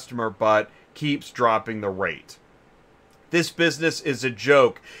the customer, but keeps dropping the rate. This business is a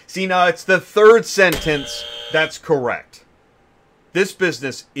joke. See, now it's the 3rd sentence that's correct. This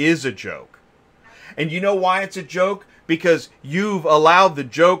business is a joke. And you know why it's a joke? Because you've allowed the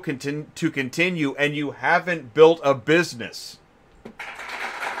joke to continue and you haven't built a business.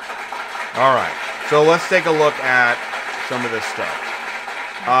 All right, so let's take a look at some of this stuff.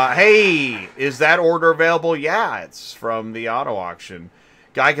 Hey, is that order available? Yeah, it's from the auto auction.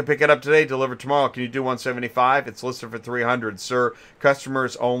 Guy can pick it up today, deliver tomorrow. Can you do 175? It's listed for 300, sir.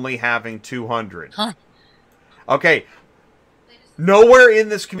 Customers only having 200. Huh. Okay. Nowhere in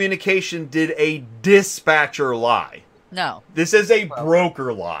this communication did a dispatcher lie. No. This is a Broker.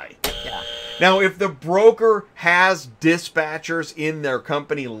 broker lie. Yeah. Now, if the broker has dispatchers in their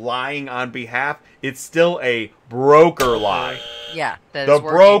company lying on behalf, it's still a broker lie. Yeah. That The is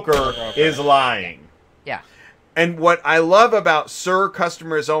working for broker is lying. Yeah. And what I love about Sir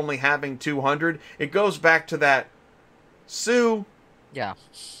Customers only having 200, it goes back to that, Sue, Yeah.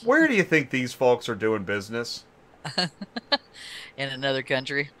 where do you think these folks are doing business? In another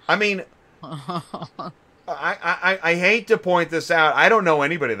country. I mean, I hate to point this out. I don't know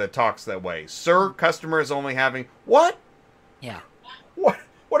anybody that talks that way. Sir Customers only having, what? Yeah. What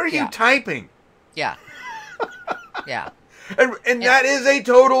are you typing? Yeah. Yeah. And that is a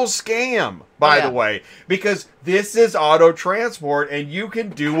total scam, by the way, because this is auto transport and you can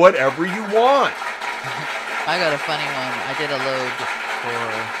do whatever you want. I got a funny one. I did a load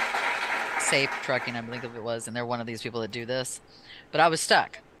for Safe Trucking, I believe it was, and they're one of these people that do this. But I was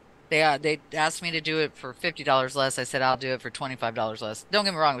stuck. They asked me to do it for $50 less. I said I'll do it for $25 less. Don't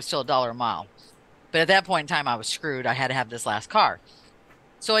get me wrong, it was still $1 a mile. But at that point in time, I was screwed. I had to have this last car.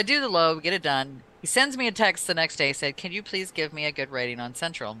 So I do the load, get it done. He sends me a text the next day, said, "Can you please give me a good rating on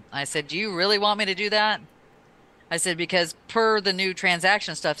Central?" I said, "Do you really want me to do that?" I said, "Because per the new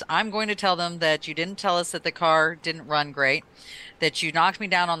transaction stuff, I'm going to tell them that you didn't tell us that the car didn't run great, that you knocked me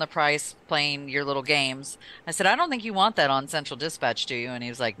down on the price playing your little games." I said, "I don't think you want that on Central Dispatch, do you?" And he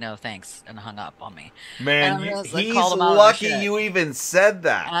was like, "No, thanks," and hung up on me. Man, he's lucky you even said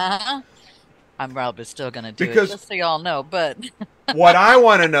that. Uh-huh. I'm probably still going to do because it, just so y'all know, but... what I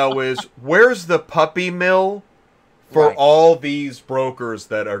want to know is, where's the puppy mill for all these brokers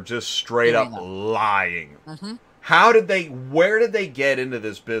that are just straight up lying? Mm-hmm. Where did they get into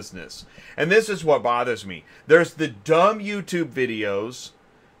this business? And this is what bothers me. There's the dumb YouTube videos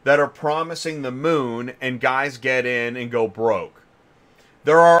that are promising the moon and guys get in and go broke.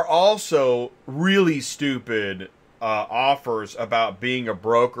 There are also really stupid offers about being a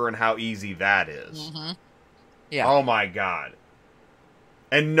broker and how easy that is. Mm-hmm. Yeah. Oh my God.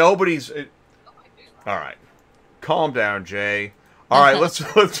 And nobody's... all right. Calm down, Jay. All right, let's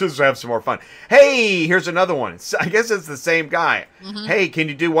just have some more fun. Hey, here's another one. I guess it's the same guy. Mm-hmm. Hey, can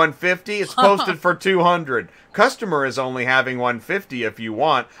you do 150? It's posted for 200. Customer is only having 150 if you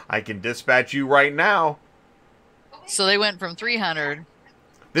want. I can dispatch you right now. So they went from 300.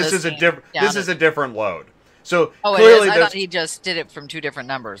 This is a different load. So clearly I thought he just did it from two different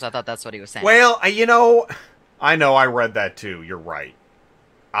numbers. I thought that's what he was saying. Well, I know I read that too. You're right.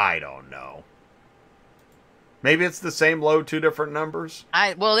 I don't know. Maybe it's the same load, two different numbers?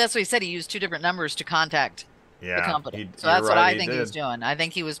 Well, that's what he said. He used two different numbers to contact the company. So that's what I think he was doing. I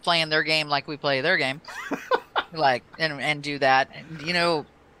think he was playing their game like we play their game. and do that. And,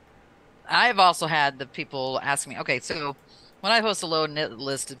 I've also had the people ask me, okay, so when I post a load and it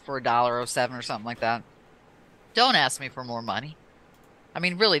listed for $1.07 or something like that, don't ask me for more money. I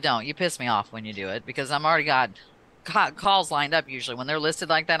mean, really don't. You piss me off when you do it because I'm already got calls lined up usually. When they're listed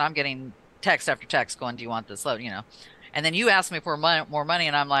like that, I'm getting text after text going, "Do you want this load?" And then you ask me for more money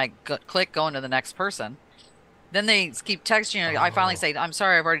and I'm like, click, going to the next person. Then they keep texting you. I finally say, "I'm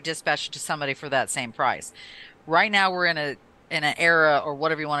sorry, I've already dispatched to somebody for that same price." Right now we're in an era, or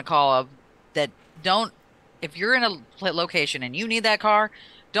whatever you want to call it, that if you're in a location and you need that car,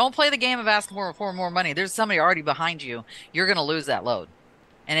 don't play the game of asking for more money. There's somebody already behind you. You're going to lose that load.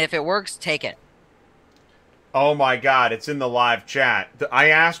 And if it works, take it. Oh my God, it's in the live chat. I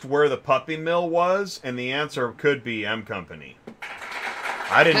asked where the puppy mill was, and the answer could be M Company.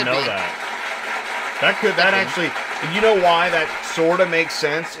 I didn't know that. That actually, and you know why that sort of makes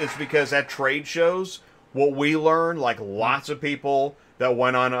sense? It's because at trade shows, what we learn, like lots of people that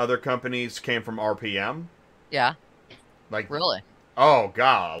went on to other companies came from RPM. Yeah. Like really? Oh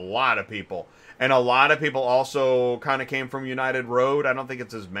God, a lot of people. And a lot of people also kind of came from United Road. I don't think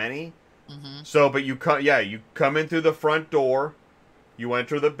it's as many. Mm-hmm. So, but you come in through the front door, you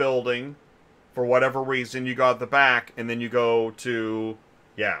enter the building, for whatever reason, you go out the back, and then you go to,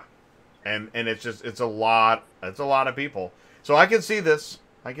 and it's a lot of people. So I can see this.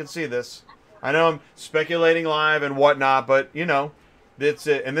 I know I'm speculating live and whatnot, but it's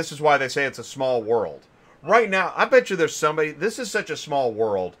it, and this is why they say it's a small world. Right now, I bet you there's somebody. This is such a small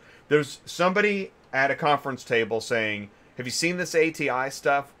world. There's somebody at a conference table saying, "Have you seen this ATI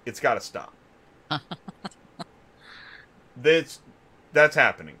stuff? It's got to stop." That's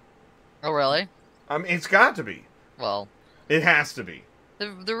happening. Oh, really? I mean, it's got to be. Well, it has to be.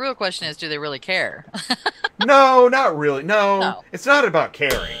 The real question is, do they really care? No, not really. No, it's not about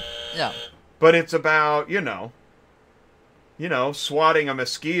caring. No. But it's about, swatting a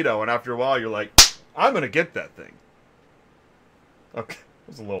mosquito, and after a while you're like, I'm going to get that thing. Okay.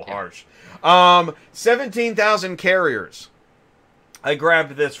 was a little Yeah. harsh. 17,000 carriers. I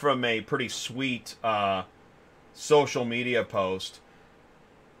grabbed this from a pretty sweet social media post.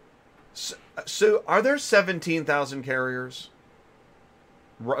 So, are there 17,000 carriers?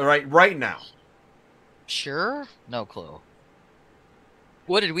 Right now. Sure? No clue.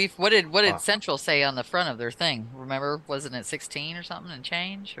 What did Central say on the front of their thing? Remember, wasn't it 16 or something and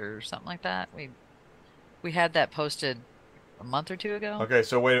change or something like that? We had that posted a month or two ago. Okay,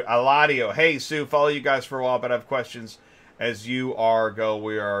 so wait, Eladio. Hey, Sue, follow you guys for a while, but I have questions. As you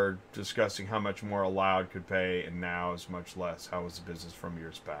we are discussing how much more Allowed could pay, and now is much less. How was the business from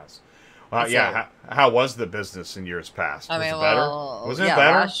years past? Yeah, how was the business in years past? Was it better? Wasn't it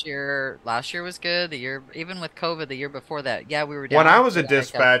better? Last year was good. The year, even with COVID, the year before that, yeah, we were down. When I was a for, like,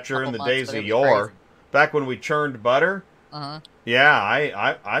 dispatcher in couple the months, days but of it was yore, crazy. back when we churned butter, Uh-huh. yeah,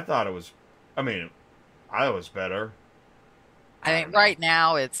 I thought it was. I mean, I was better. I don't mean, know. right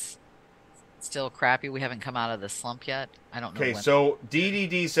now it's still crappy. We haven't come out of the slump yet. I don't know Okay, when. so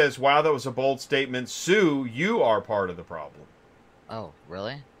DDD says, "Wow, that was a bold statement, Sue. You are part of the problem." Oh,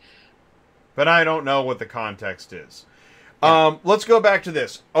 really? But I don't know what the context is. Yeah. Let's go back to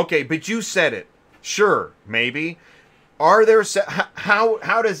this. Okay, but you said it. Sure, maybe. Are there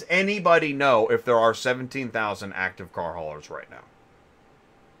how does anybody know if there are 17,000 active car haulers right now?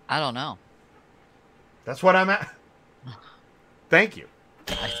 I don't know. That's what I'm at. Thank you.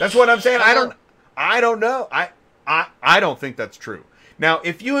 That's what I'm saying. I don't know. I don't think that's true. Now,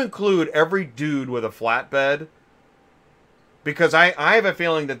 if you include every dude with a flatbed, because I have a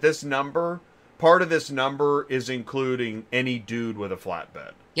feeling that part of this number is including any dude with a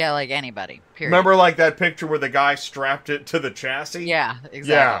flatbed. Yeah, like anybody. Period. Remember, like that picture where the guy strapped it to the chassis? Yeah, Yeah,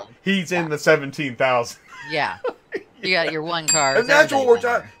 exactly. he's in the 17,000. Yeah. You got your one car. And that's what we're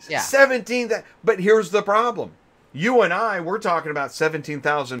talking. Yeah. 17,000. But here's the problem. You and I, we're talking about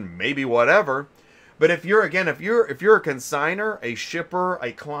 17,000, maybe whatever. But if you're a consigner, a shipper,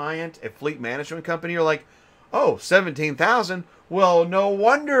 a client, a fleet management company, you're like, oh, 17,000. Well, no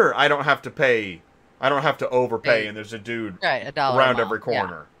wonder I don't have to pay. I don't have to overpay, and there's a dude Right, $1 around a every month.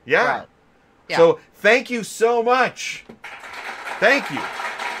 corner. Yeah. Right. Yeah. So thank you so much. Thank you.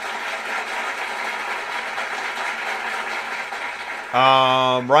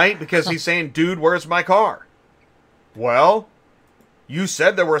 Right? Because he's saying, dude, where's my car? Well, you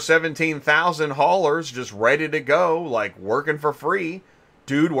said there were 17,000 haulers just ready to go, like working for free.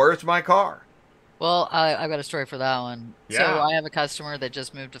 Dude, where's my car? Well, I've got a story for that one. So Yeah. I have a customer that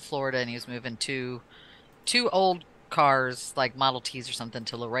just moved to Florida, and he was moving two old cars, like Model Ts or something,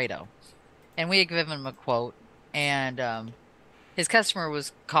 to Laredo. And we had given him a quote, and his customer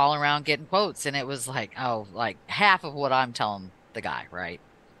was calling around getting quotes, and it was like, like half of what I'm telling the guy, right?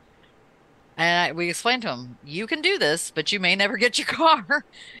 And we explained to him, you can do this, but you may never get your car.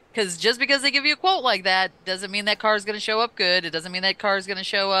 Because just because they give you a quote like that doesn't mean that car is going to show up good. It doesn't mean that car is going to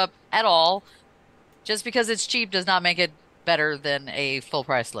show up at all. Just because it's cheap does not make it better than a full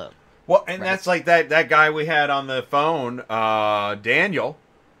price load. Well, and Right. that's like that guy we had on the phone, Daniel,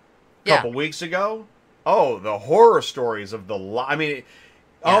 a Yeah. couple weeks ago. Oh, the horror stories of I mean,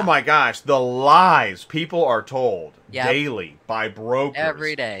 oh Yeah. my gosh, the lies people are told Yep. daily by brokers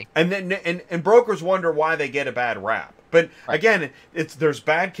Every day. and then and brokers wonder why they get a bad rap. But Right. again, there's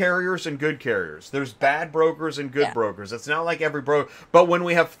bad carriers and good carriers. There's bad brokers and good Yeah. brokers. It's not like every broker. But when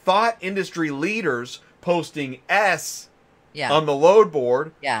we have thought industry leaders posting S Yeah. on the load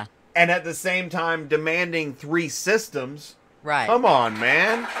board Yeah. and at the same time demanding 3 systems, Right. come on,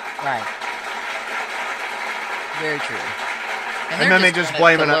 man. Right. Very true. And they're then they just doing it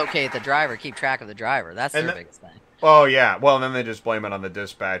blame to it on- locate the driver, keep track of the driver. That's And their the- biggest thing. Oh yeah. Well, then they just blame it on the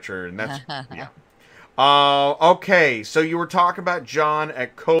dispatcher, and that's yeah. Okay, so you were talking about John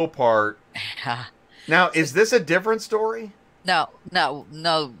at Copart. Now, is this a different story? No.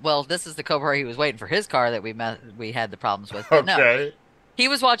 Well, this is the Cobra he was waiting for his car that we had the problems with. But no, Okay. he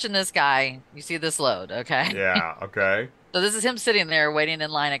was watching this guy. You see this load, okay? Yeah. Okay. So this is him sitting there waiting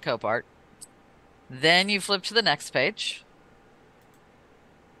in line at Copart. Then you flip to the next page.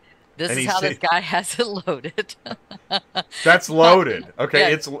 This And is he's how this guy has it loaded. That's loaded. Okay,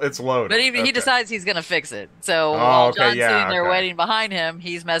 Yeah. it's loaded. But he Okay. decides he's going to fix it. So Oh, while okay, John's yeah, sitting there okay. waiting behind him,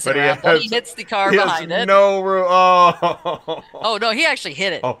 he's messing But he around. But he has- hits the car He has behind it. no room. Oh. Oh, no, he actually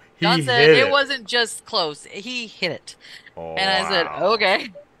hit it. Oh, he John said hit it it. wasn't just close. He hit it. Oh, And I said, wow. okay.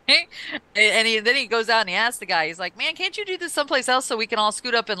 And then he goes out and he asks the guy, he's like, man, can't you do this someplace else so we can all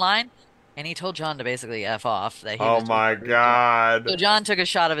scoot up in line? And he told John to basically F off. That he Oh was doing my what he was doing. So God. John took a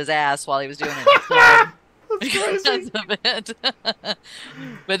shot of his ass while he was doing it. He said, because crazy. of it.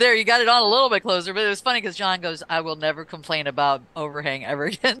 But there, you got it on a little bit closer. But it was funny because John goes, "I will never complain about overhang ever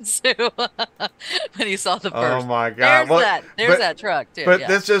again," Sue. When he saw the Oh first, my God! Well, there's that truck too. but Yeah.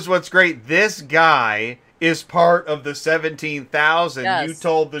 this is what's great. This guy is part of the 17,000 you Yes.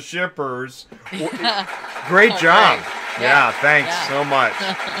 told the shippers. Yeah. Great Oh, job. great. Yeah, thanks Yeah. so much.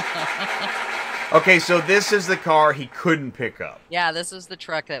 Okay, so this is the car he couldn't pick up. Yeah, this was the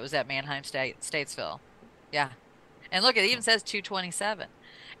truck that was at Manheim Statesville. Yeah. And look, it even says 227.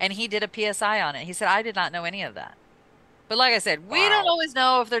 And he did a PSI on it. He said, I did not know any of that. But like I said, we don't Wow. always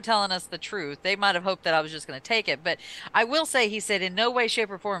know if they're telling us the truth. They might have hoped that I was just going to take it. But I will say, he said, in no way, shape,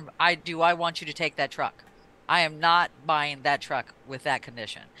 or form, I want you to take that truck. I am not buying that truck with that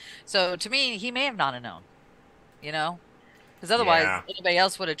condition. So to me, he may have not have known, you know? Because otherwise, Yeah. anybody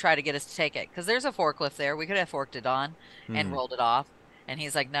else would have tried to get us to take it. Because there's a forklift there. We could have forked it on and rolled it off. And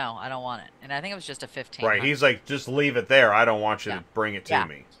he's like, no, I don't want it. And I think it was just a 15. Right, he's like, just leave it there. I don't want you Yeah. to bring it to Yeah.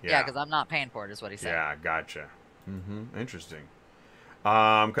 me. Yeah, because I'm not paying for it, is what he said. Yeah, gotcha. Interesting.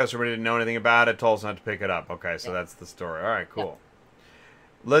 Customer didn't know anything about it, told us not to pick it up. Okay, so that's the story. All right, cool.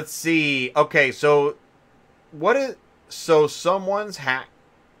 Let's see. Okay, so someone's hacked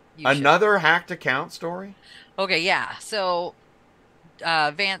You should. another hacked account story? Okay, yeah. So,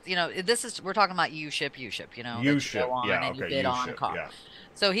 Vance, we're talking about U-Ship, you know, that you U-Ship. go on Yeah, and you okay, bid on a U-Ship. car. Yeah.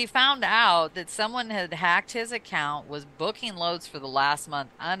 So he found out that someone had hacked his account, was booking loads for the last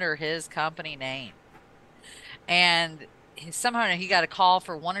month under his company name. And somehow he got a call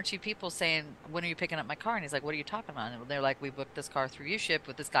for one or two people saying, when are you picking up my car? And he's like, what are you talking about? And they're like, we booked this car through U-Ship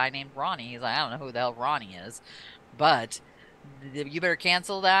with this guy named Ronnie. He's like, I don't know who the hell Ronnie is, but you better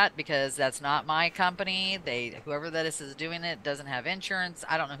cancel that because that's not my company. Whoever that is doing it doesn't have insurance.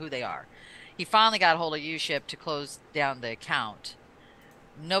 I don't know who they are. He finally got a hold of U-Ship to close down the account.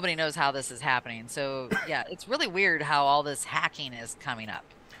 Nobody knows how this is happening. So yeah, it's really weird how all this hacking is coming up.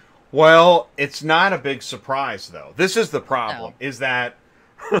 Well, it's not a big surprise, though. This is the problem, No. is that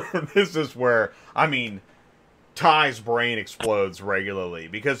this is where, I mean, Ty's brain explodes regularly.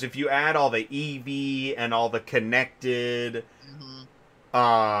 Because if you add all the EV and all the connected,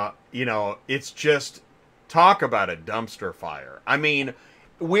 it's just, talk about a dumpster fire. I mean,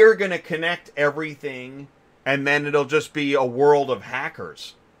 we're going to connect everything, and then it'll just be a world of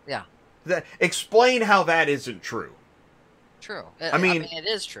hackers. Yeah. Explain how that isn't true. True. I mean, it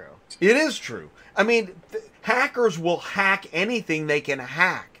is true. It is true. I mean, hackers will hack anything they can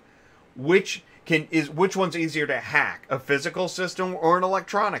hack. Which one's easier to hack? A physical system or an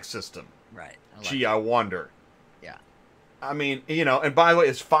electronic system? Right. Gee, I wonder. Yeah. I mean, and by the way,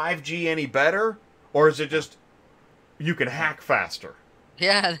 is 5G any better? Or is it just you can hack faster?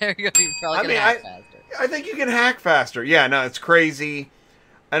 Yeah, there you go. You're probably gonna hack faster. I think you can hack faster. Yeah, no, it's crazy.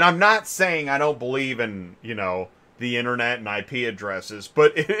 And I'm not saying I don't believe in, the internet and IP addresses,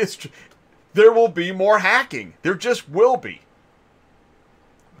 but there will be more hacking. There just will be.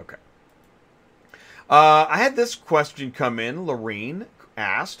 Okay. I had this question come in. Lorene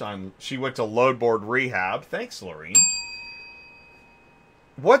asked. She went to Load Board Rehab. Thanks, Lorene.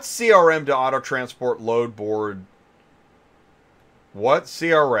 What CRM do Auto Transport Load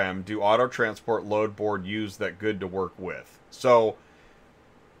Board use that good to work with? So,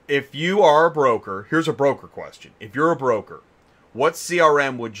 if you are a broker, here's a broker question. If you're a broker, what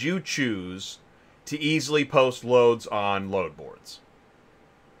CRM would you choose to easily post loads on load boards?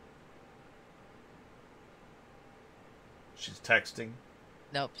 She's texting.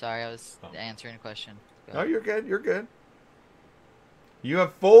 Nope, sorry, I was answering a question. No, you're good. You're good. You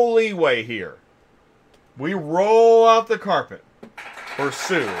have full leeway here. We roll out the carpet for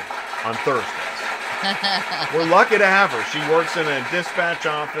Sue on Thursdays. We're lucky to have her. She works in a dispatch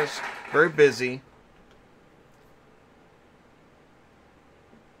office, very busy.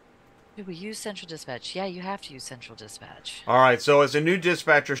 Do we use Central Dispatch? Yeah, you have to use Central Dispatch. All right, so as a new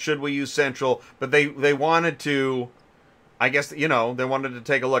dispatcher, should we use Central? But they wanted to, I guess, they wanted to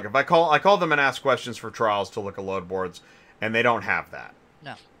take a look. I call them and ask questions for trials to look at load boards, and they don't have that.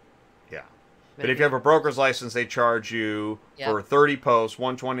 No. Yeah. But if you have a broker's license, they charge you for 30 posts,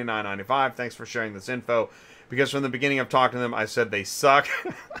 $129.95. Thanks for sharing this info. Because from the beginning of talking to them, I said they suck.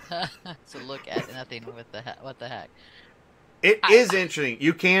 So look at nothing with what the heck. It is interesting.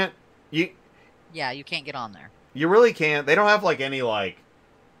 You can't. Yeah, you can't get on there. You really can't. They don't have any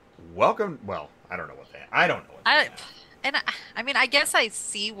welcome. Well, I don't know what they. I don't know. I mean, I guess I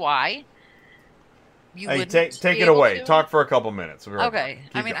see why. You hey, wouldn't take it away. Talk for a couple minutes. Okay.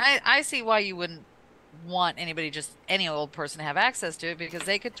 I mean, I see why you wouldn't want any old person to have access to it because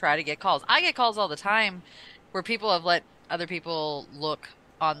they could try to get calls. I get calls all the time where people have let other people look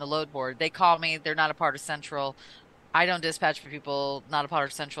on the load board. They call me. They're not a part of Central. I don't dispatch for people not a part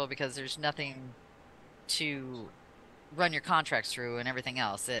of Central because there's nothing to run your contracts through and everything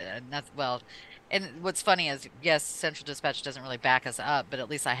else. And that's, well, and what's funny is, yes, Central Dispatch doesn't really back us up, but at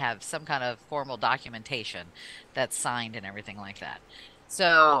least I have some kind of formal documentation that's signed and everything like that.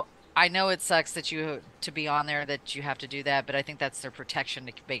 So I know it sucks that you to be on there, that you have to do that, but I think that's their protection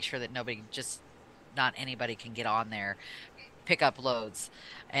to make sure that nobody, just not anybody can get on there, pick up loads.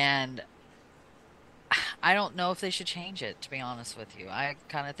 And I don't know if they should change it, to be honest with you. I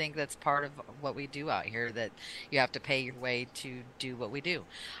kind of think that's part of what we do out here, that you have to pay your way to do what we do.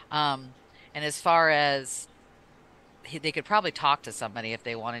 Um, and as far as they could probably talk to somebody if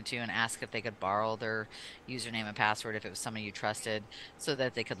they wanted to and ask if they could borrow their username and password if it was somebody you trusted, so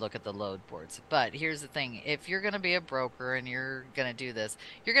that they could look at the load boards. But here's the thing, if you're going to be a broker and you're going to do this,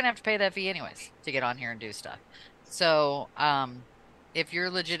 you're going to have to pay that fee anyways to get on here and do stuff. So, if you're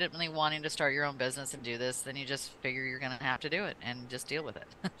legitimately wanting to start your own business and do this, then you just figure you're going to have to do it and just deal with it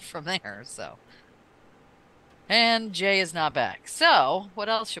from there. So, and Jay is not back. So, what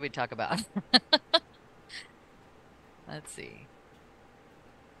else should we talk about? Let's see.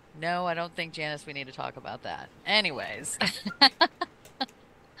 No, I don't think, Janice, we need to talk about that. Anyways.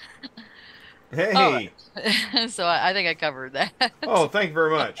 Hey. Oh, so I think I covered that. Oh, thank you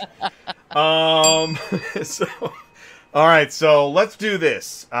very much. So, all right, so let's do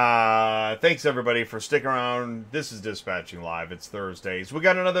this. Thanks everybody for sticking around. This is Dispatching Live. It's Thursdays. We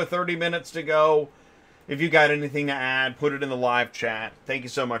got another 30 minutes to go. If you got anything to add, put it in the live chat. Thank you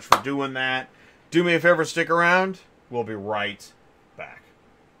so much for doing that. Do me a favor, stick around. We'll be right back.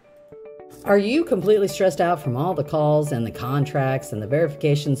 Are you completely stressed out from all the calls and the contracts and the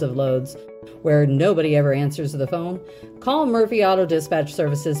verifications of loads where nobody ever answers the phone? Call Murphy Auto Dispatch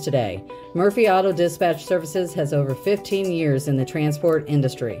Services today. Murphy Auto Dispatch Services has over 15 years in the transport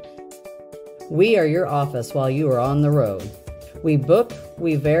industry. We are your office while you are on the road. We book,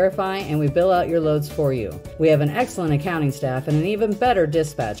 we verify, and we bill out your loads for you. We have an excellent accounting staff and an even better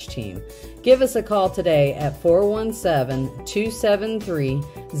dispatch team. Give us a call today at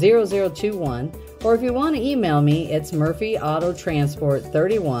 417-273-0021, or if you want to email me, it's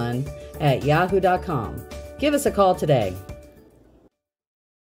murphyautotransport31@yahoo.com. Give us a call today.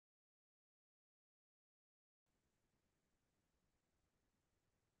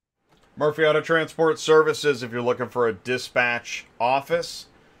 Murphy Auto Transport Services, if you're looking for a dispatch office,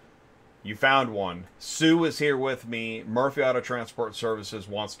 you found one. Sue is here with me. Murphy Auto Transport Services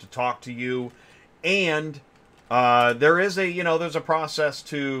wants to talk to you. And there's a process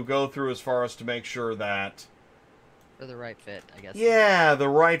to go through as far as to make sure that... For the right fit, I guess. Yeah, the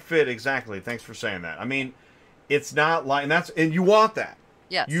right fit, exactly. Thanks for saying that. I mean, it's not like... And you want that.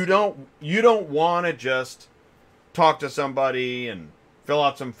 Yes. You don't want to just talk to somebody and fill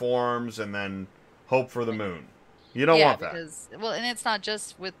out some forms and then hope for the moon. You don't want that. Well, and it's not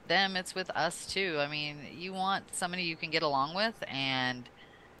just with them, it's with us too. I mean, you want somebody you can get along with, and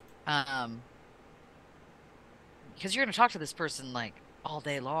because you're going to talk to this person like all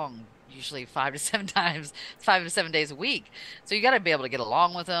day long, usually 5 to 7 times, 5 to 7 days a week. So you got to be able to get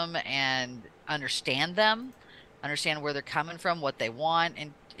along with them and understand them, understand where they're coming from, what they want,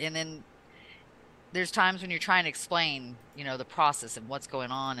 and then there's times when you're trying to explain, the process and what's going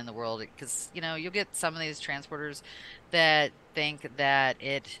on in the world, because, you'll get some of these transporters that think that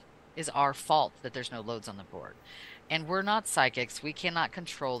it is our fault that there's no loads on the board. And we're not psychics. We cannot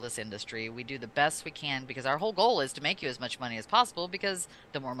control this industry. We do the best we can because our whole goal is to make you as much money as possible, because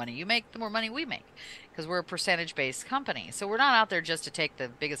the more money you make, the more money we make, because we're a percentage-based company. So we're not out there just to take the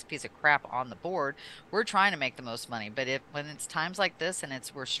biggest piece of crap on the board. We're trying to make the most money. But when it's times like this and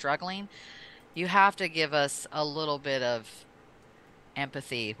we're struggling, you have to give us a little bit of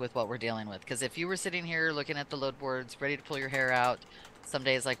empathy with what we're dealing with. Because if you were sitting here looking at the load boards, ready to pull your hair out some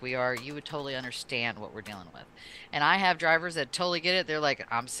days like we are, you would totally understand what we're dealing with. And I have drivers that totally get it. They're like,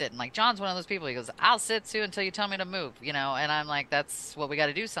 I'm sitting. Like, John's one of those people. He goes, I'll sit, Sue, until you tell me to move, and I'm like, that's what we got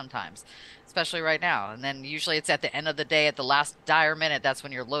to do sometimes, especially right now. And then usually it's at the end of the day, at the last dire minute, that's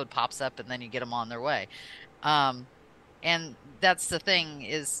when your load pops up and then you get them on their way. And that's the thing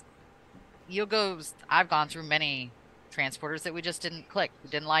is, I've gone through many transporters that we just didn't click. We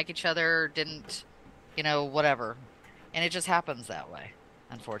didn't like each other, didn't, whatever. And it just happens that way,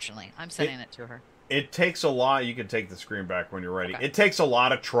 unfortunately. I'm sending it to her. It takes a lot. You can take the screen back when you're ready. Okay. It takes a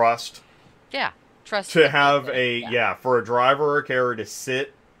lot of trust. Yeah, trust. To have for a driver or a carrier to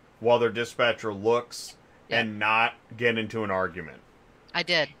sit while their dispatcher looks and not get into an argument. I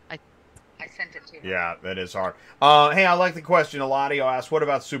did. I sent it to her. Yeah, that is hard. Hey, I like the question. Eladio asked, what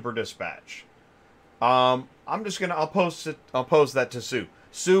about Super Dispatch? I'll pose that to Sue.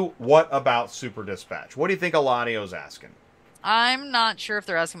 Sue, what about Super Dispatch? What do you think Eladio's asking? I'm not sure if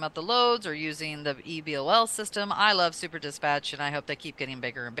they're asking about the loads or using the EBOL system. I love Super Dispatch, and I hope they keep getting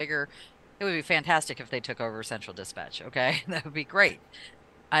bigger and bigger. It would be fantastic if they took over Central Dispatch. Okay, that would be great.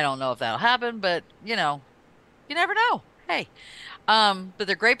 I don't know if that'll happen, but you never know. Hey, but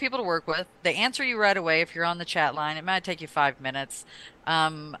they're great people to work with. They answer you right away if you're on the chat line. It might take you 5 minutes.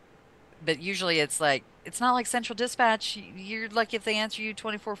 But usually it's not like Central Dispatch. You're lucky if they answer you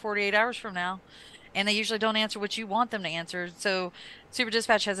 24, 48 hours from now. And they usually don't answer what you want them to answer. So Super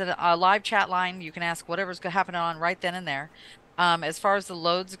Dispatch has a live chat line. You can ask whatever's happening on right then and there. As far as the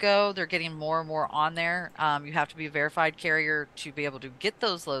loads go, they're getting more and more on there. You have to be a verified carrier to be able to get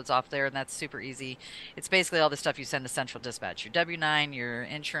those loads off there, and that's super easy. It's basically all the stuff you send to Central Dispatch, your W-9, your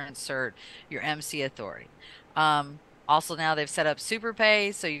insurance cert, your MC authority. Also now they've set up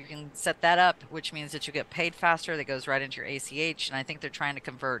SuperPay, so you can set that up, which means that you get paid faster. That goes right into your ACH, and I think they're trying to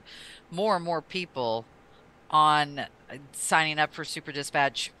convert more and more people on signing up for Super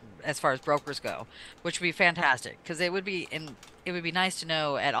Dispatch as far as brokers go, which would be fantastic because it would be nice to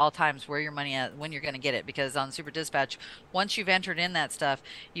know at all times where your money at when you're going to get it, because on Super Dispatch, once you've entered in that stuff,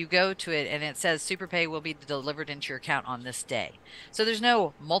 you go to it and it says SuperPay will be delivered into your account on this day. So there's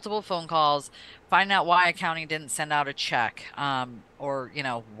no multiple phone calls finding out why accounting didn't send out a check, or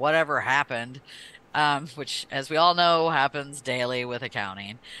whatever happened, which, as we all know, happens daily with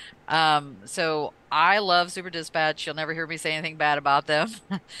accounting. So I love Super Dispatch. You'll never hear me say anything bad about them.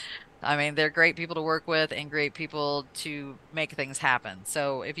 I mean, they're great people to work with and great people to make things happen.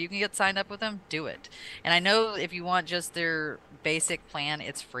 So if you can get signed up with them, do it. And I know if you want just their basic plan,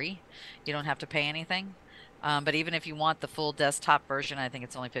 it's free. You don't have to pay anything. But even if you want the full desktop version, I think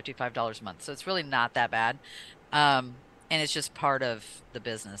it's only $55 a month. So it's really not that bad. And it's just part of the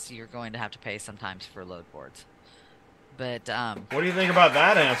business. You're going to have to pay sometimes for load boards. But what do you think about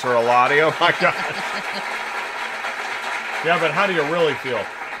that answer, Eladio? Oh my God. Yeah, but how do you really feel?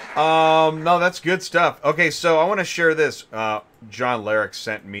 No, that's good stuff. Okay, so I want to share this. John Larrick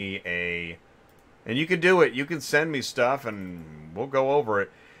sent me and you can do it. You can send me stuff and we'll go over it.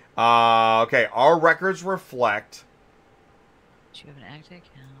 Okay, our records reflect. Do you have an active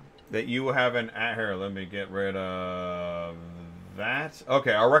account? That you have here, let me get rid of that.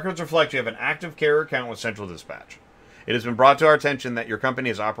 Okay, our records reflect you have an active carrier account with Central Dispatch. It has been brought to our attention that your company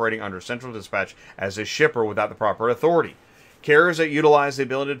is operating under Central Dispatch as a shipper without the proper authority. Carriers that utilize the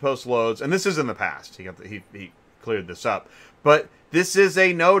ability to post loads, and this is in the past, he cleared this up, but this is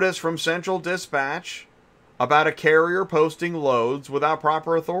a notice from Central Dispatch about a carrier posting loads without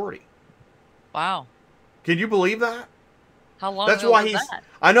proper authority. Wow. Can you believe that? How long ago was that?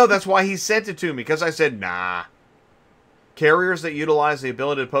 I know, that's why he sent it to me, because I said, nah. Carriers that utilize the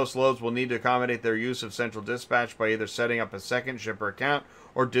ability to post loads will need to accommodate their use of Central Dispatch by either setting up a second shipper account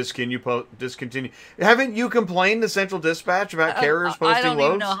or discontinue. Haven't you complained to Central Dispatch about carriers posting loads? I don't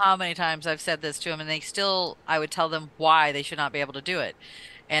even know how many times I've said this to them, and I would tell them why they should not be able to do it.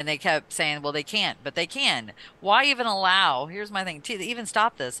 And they kept saying, well, they can't, but they can. Why even allow, here's my thing, to even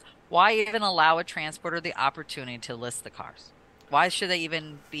stop this, why even allow a transporter the opportunity to list the cars? Why should they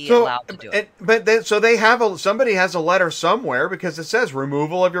even be allowed to do it? Somebody has a letter somewhere because it says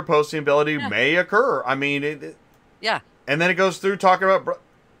removal of your posting ability may occur. I mean, yeah. And then it goes through talking about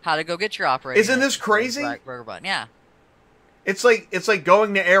how to go get your operator. Isn't this crazy? Yeah. It's like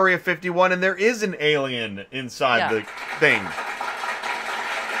going to Area 51 and there is an alien inside the thing.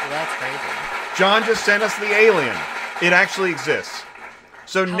 Well, that's crazy. John just sent us the alien. It actually exists.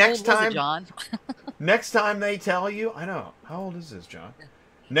 So next time, John? Next time they tell you, I know. How old is this, John?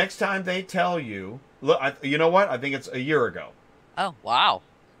 Next time they tell you, look, you know what? I think it's a year ago. Oh, wow.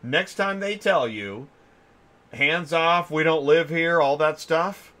 Next time they tell you, hands off, we don't live here, all that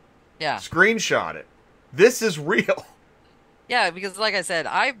stuff. Yeah. Screenshot it. This is real. Yeah, because like I said,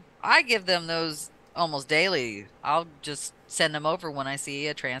 I give them those almost daily. I'll just send them over when I see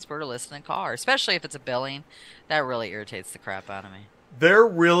a transporter listing a car, especially if it's a billing. That really irritates the crap out of me. There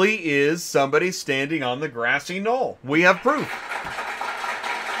really is somebody standing on the grassy knoll. We have proof.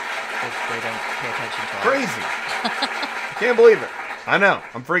 They don't pay attention to Crazy. Can't believe it. I know.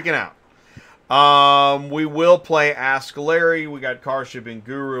 I'm freaking out. We will play Ask Larry. We got Car Shipping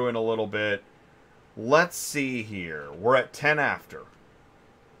Guru in a little bit. Let's see here. We're at 10 after.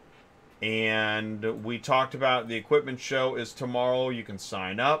 And we talked about the equipment show is tomorrow. You can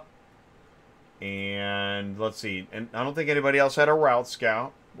sign up. And let's see. And I don't think anybody else had a Route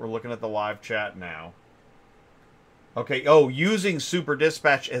Scout. We're looking at the live chat now. Okay. Oh, using Super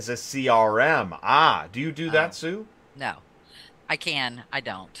Dispatch as a CRM. Ah, do you do that, Sue? No. I can. I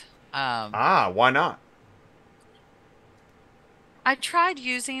don't. Why not? I tried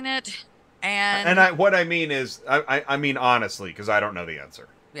using it, and What I mean is, I mean honestly, because I don't know the answer.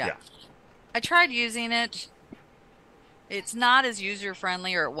 yeah, I tried using it. It's not as user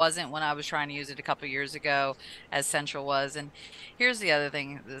friendly, or it wasn't when I was trying to use it a couple years ago, as Central was. And here's the other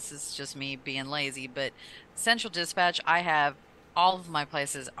thing. This is just me being lazy, but Central Dispatch, I have all of my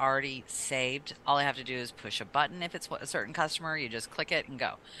places already saved. All I have to do is push a button. If it's a certain customer, you just click it and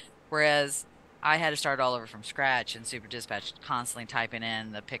go. Whereas I had to start all over from scratch in Super Dispatch, constantly typing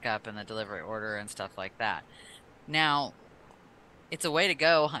in the pickup and the delivery order and stuff like that. Now, it's a way to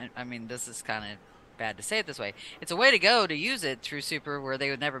go. I mean, this is kind of bad to say it this way. It's a way to go to use it through Super, where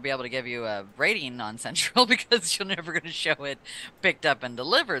they would never be able to give you a rating on Central because you're never going to show it picked up and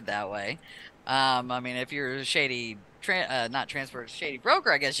delivered that way. I mean, if you're a shady, not transport, shady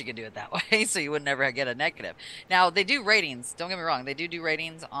broker, I guess you could do it that way, so you would never get a negative. Now, they do ratings. Don't get me wrong. They do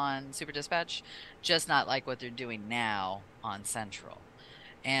ratings on Super Dispatch, just not like what they're doing now on Central.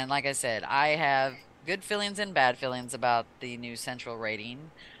 And like I said, I have good feelings and bad feelings about the new Central rating.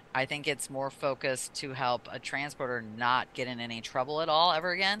 I think it's more focused to help a transporter not get in any trouble at all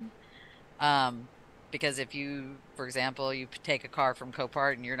ever again. Because if you, for example, you take a car from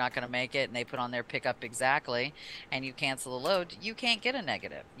Copart and you're not going to make it and they put on their pickup exactly and you cancel the load, you can't get a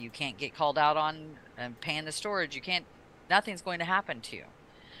negative. You can't get called out on paying the storage. You can't, nothing's going to happen to you.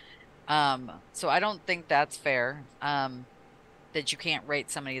 So I don't think that's fair, that you can't rate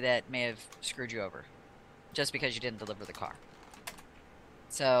somebody that may have screwed you over just because you didn't deliver the car.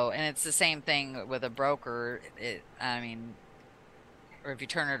 So, and it's the same thing with a broker. I mean, or if you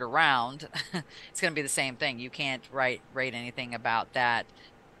turn it around, it's going to be the same thing. You can't rate anything about that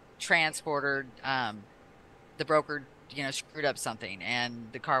transporter. The broker, screwed up something and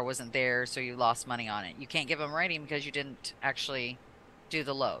the car wasn't there, so you lost money on it. You can't give them a rating because you didn't actually do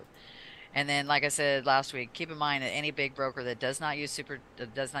the load. And then, like I said last week, keep in mind that any big broker that does not use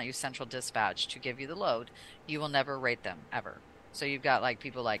Central Dispatch to give you the load, you will never rate them ever. So you've got like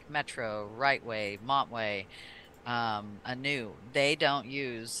people like Metro, Rightway, Montway, Anu. They don't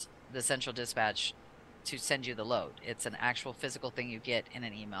use the Central Dispatch to send you the load. It's an actual physical thing you get in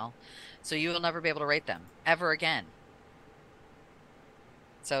an email. So you will never be able to rate them ever again.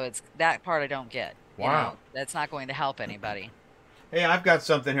 So it's that part I don't get. Wow. That's not going to help anybody. Hey, I've got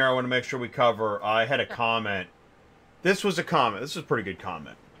something here I want to make sure we cover. I had a comment. This was a comment. This is a pretty good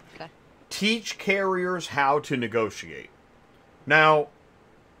comment. Okay. Teach carriers how to negotiate. Now,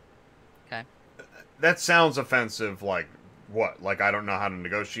 okay, that sounds offensive. Like what? Like I don't know how to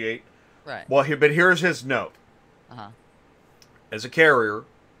negotiate? Right. Well, but here's his note. As a carrier,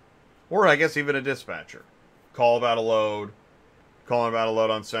 or I guess even a dispatcher, calling about a load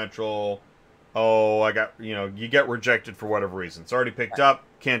on Central. Oh, I got, you get rejected for whatever reason. It's already picked up.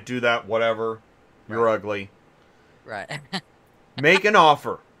 Can't do that. Whatever. You're ugly. Right. Make an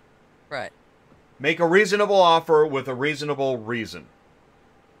offer. Right. Make a reasonable offer with a reasonable reason.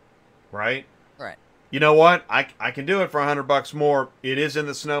 Right? Right. You know what? I can do it for $100 more. It is in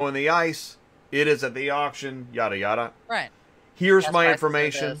the snow and the ice. It is at the auction. Yada yada. Right. Here's my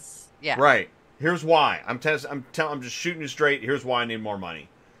information. Yeah. Right. Here's why. I'm just shooting you straight. Here's why I need more money.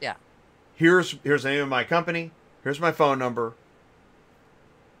 Yeah. Here's the name of my company. Here's my phone number.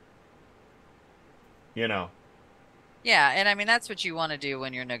 Yeah, and I mean that's what you want to do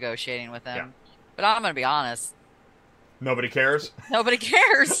when you're negotiating with them. Yeah. But I'm going to be honest. Nobody cares? Nobody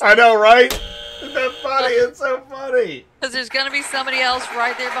cares. I know, right? Isn't that funny? It's so funny. Because there's going to be somebody else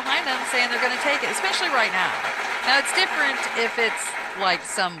right there behind them saying they're going to take it, especially right now. Now, it's different if it's like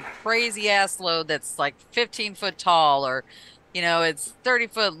some crazy-ass load that's like 15 foot tall or, it's 30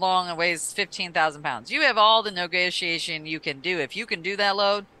 foot long and weighs 15,000 pounds. You have all the negotiation you can do. If you can do that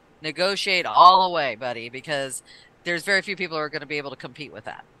load, negotiate all the way, buddy, because there's very few people who are going to be able to compete with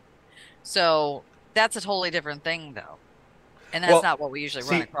that. So that's a totally different thing, though. And that's not what we usually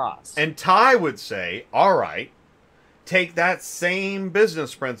run across. And Ty would say, all right, take that same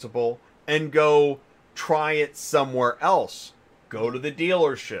business principle and go try it somewhere else. Go to the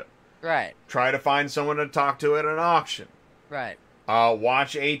dealership. Right. Try to find someone to talk to at an auction. Right.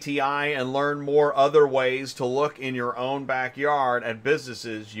 Watch ATI and learn more other ways to look in your own backyard at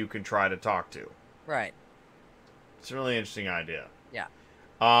businesses you can try to talk to. Right. It's a really interesting idea. Yeah.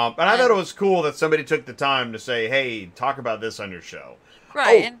 And I thought it was cool that somebody took the time to say, hey, talk about this on your show.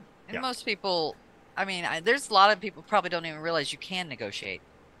 Right. And most people, I mean, there's a lot of people probably don't even realize you can negotiate.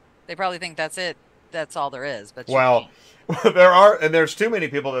 They probably think that's it. That's all there is. But there's too many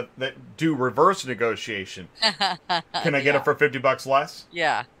people that do reverse negotiation. Can I get it for $50 less?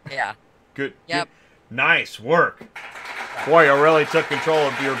 Yeah. Yeah. Good. Yep. Good. Nice work. Boy, you really took control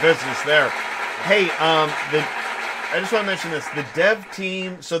of your business there. Hey, I just want to mention this. The dev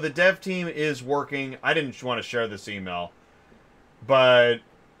team, so the dev team is working. I didn't want to share this email, but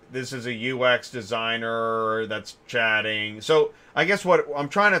this is a UX designer that's chatting. So I guess what I'm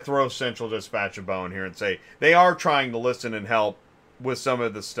trying to throw Central Dispatch a bone here and say they are trying to listen and help with some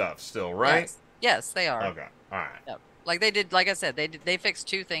of the stuff still, right? Yes, they are. Okay. All right. Yep. Like they did, like I said, they fixed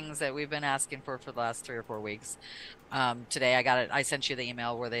 2 things that we've been asking for the last 3 or 4 weeks. Today I got it. I sent you the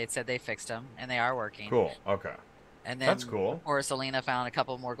email where they said they fixed them and they are working. Cool. Okay. And then, that's cool. Of course, Alina found a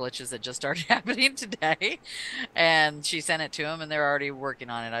couple more glitches that just started happening today, and she sent it to them, and they're already working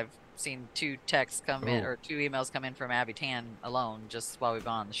on it. I've seen 2 texts come in, or 2 emails come in from Abby Tan alone just while we've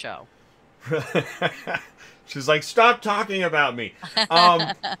been on the show. She's like, stop talking about me.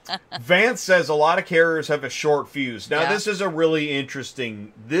 Vance says a lot of carriers have a short fuse. Now, this is a really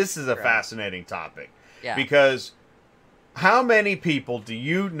interesting, fascinating topic. Yeah. Because how many people do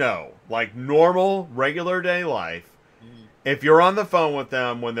you know, like normal, regular day life, if you're on the phone with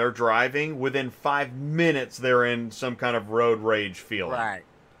them when they're driving, within 5 minutes they're in some kind of road rage feeling? Right.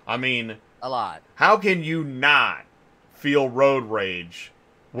 I mean, a lot. How can you not feel road rage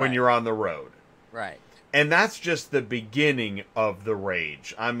when you're on the road? Right. And that's just the beginning of the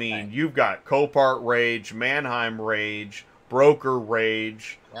rage. I mean, you've got Copart rage, Mannheim rage, broker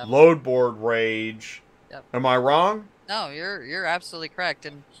rage, load board rage. Yep. Am I wrong? No, you're absolutely correct.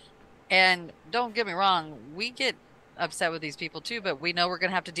 And don't get me wrong, we get upset with these people too, but we know we're going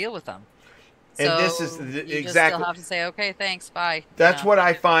to have to deal with them. And so this is you exactly. Just still have to say, okay, thanks, bye. That's what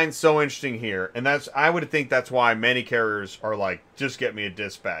I find so interesting here, and I would think that's why many carriers are like, just get me a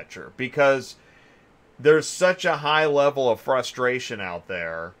dispatcher, because there's such a high level of frustration out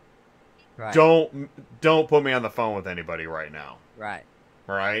there. Right. Don't put me on the phone with anybody right now. Right.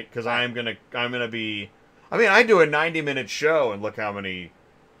 Right? Because I'm gonna be. I mean, I do a 90-minute show, and look how many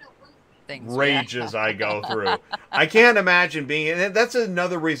rages I go through. I can't imagine being. And that's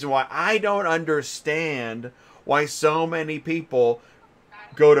another reason why I don't understand why so many people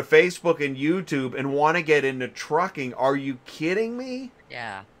go to Facebook and YouTube and want to get into trucking. Are you kidding me?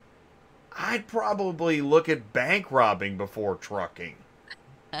 Yeah. I'd probably look at bank robbing before trucking.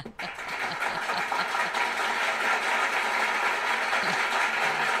 That's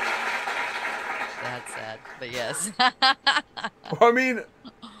sad, but yes. I mean,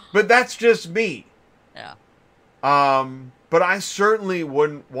 but that's just me. Yeah. But I certainly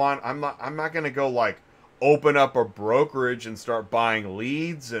wouldn't want. I'm not going to go like open up a brokerage and start buying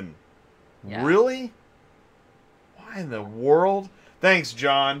leads and really. Why in the world? Thanks,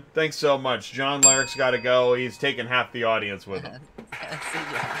 John. Thanks so much. John Larrick's got to go. He's taking half the audience with him.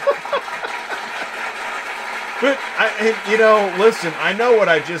 But, listen, I know what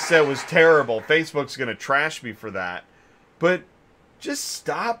I just said was terrible. Facebook's going to trash me for that. But just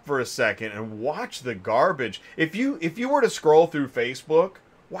stop for a second and watch the garbage. If you were to scroll through Facebook,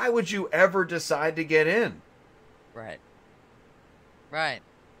 why would you ever decide to get in? Right. Right.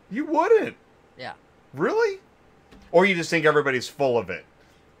 You wouldn't. Yeah. Really? Or you just think everybody's full of it.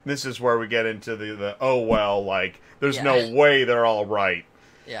 This is where we get into the like, there's no way they're all right.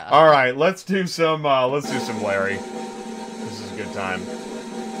 Yeah. All right, let's do some Larry. This is a good time.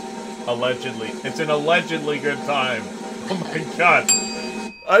 Allegedly. It's an allegedly good time. Oh my god.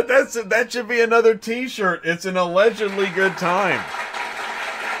 That should be another t-shirt. It's an allegedly good time.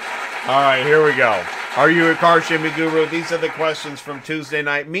 All right, here we go. Are you a car shaming guru? These are the questions from Tuesday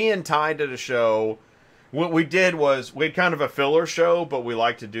night. Me and Ty did a show. What we did was, we had kind of a filler show, but we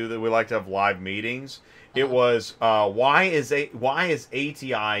like to do that. We like to have live meetings. It was why is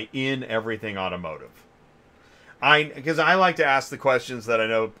ATI in everything automotive? Because I like to ask the questions that I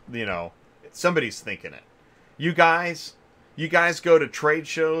know somebody's thinking it. You guys go to trade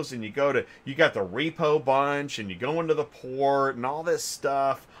shows and you got the repo bunch and you go into the port and all this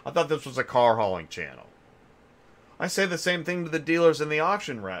stuff. I thought this was a car hauling channel. I say the same thing to the dealers and the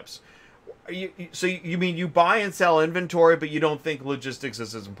auction reps. So you mean you buy and sell inventory, but you don't think logistics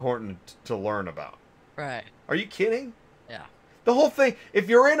is as important to learn about? Right. Are you kidding? Yeah. The whole thing, if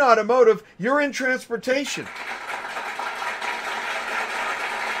you're in automotive, you're in transportation. All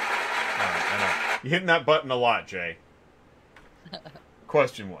right, I know. You're hitting that button a lot, Jay.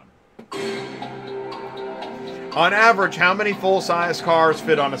 Question 1. On average, how many full-size cars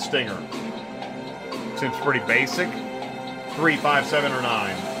fit on a Stinger? Seems pretty basic. 3, 5, 7, or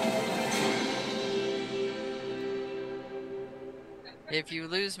 9. If you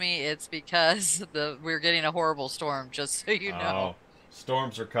lose me, it's because we're getting a horrible storm, just so you know. Oh,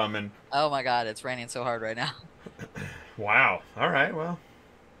 storms are coming. Oh my god, it's raining so hard right now. Wow. All right, well.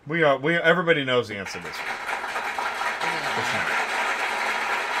 Everybody knows the answer to this one.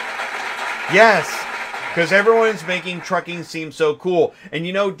 Yes, because everyone's making trucking seem so cool. And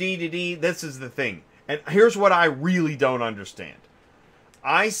you know, D2D, this is the thing. And here's what I really don't understand.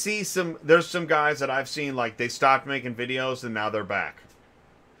 I see there's some guys that I've seen, like, they stopped making videos and now they're back.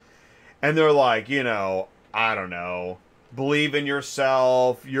 And they're like, you know, I don't know, believe in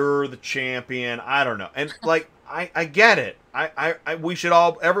yourself, you're the champion, I don't know. And, like, I get it.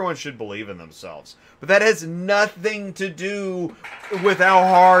 Everyone should believe in themselves. But that has nothing to do with how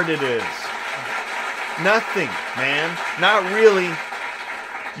hard it is. Nothing, man. Not really.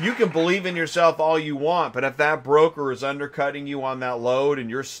 You can believe in yourself all you want, but if that broker is undercutting you on that load and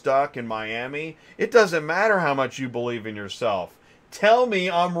you're stuck in Miami, it doesn't matter how much you believe in yourself. Tell me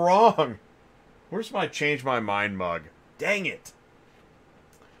I'm wrong. Where's my change my mind mug? Dang it.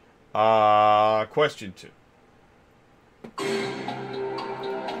 Question 2.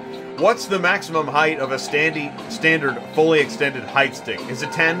 What's the maximum height of a standard fully extended height stick? Is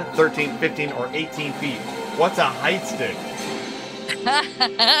it 10, 13, 15, or 18 feet? What's a height stick?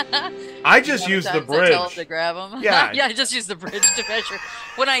 I just used the bridge. I tell him to grab them. Yeah. Yeah, I just used the bridge to measure.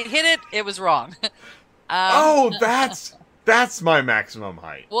 When I hit it, it was wrong. Oh, that's my maximum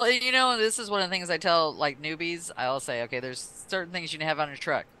height. Well, you know, this is one of the things I tell, like, newbies. I'll say, okay, there's certain things you can have on your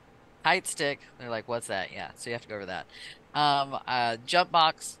truck. Height stick. They're like, what's that? Yeah, so you have to go over that. Jump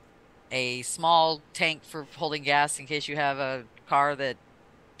box, a small tank for holding gas in case you have a car that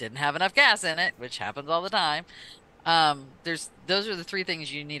didn't have enough gas in it, which happens all the time. Those are the 3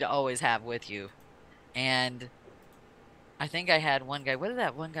 things you need to always have with you. And I think I had one guy. What did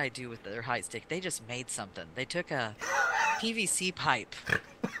that one guy do with their height stick? They just made something. They took a PVC pipe.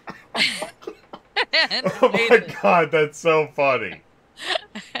 Oh my God, that's so funny.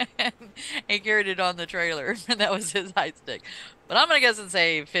 And he carried it on the trailer, and that was his height stick. But I'm gonna guess and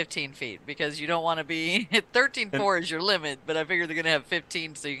say 15 feet because you don't want to be 13.4 is your limit. But I figure they're gonna have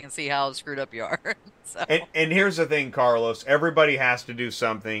 15 so you can see how screwed up you are. So. And here's the thing, Carlos. Everybody has to do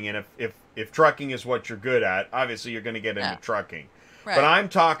something, and if trucking is what you're good at, obviously you're going to get into trucking. Right. But I'm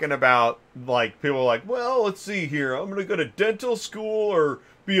talking about, like, people are like, well, let's see here. I'm going to go to dental school or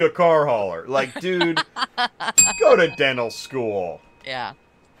be a car hauler. Like, dude, go to dental school. Yeah.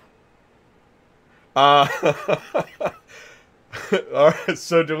 All right,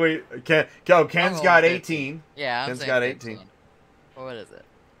 so do we... Ken's got 18. Yeah, Ken's got 18. Well, what is it?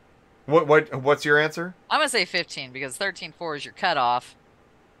 What's your answer? I'm going to say 15 because 13.4 is your cutoff,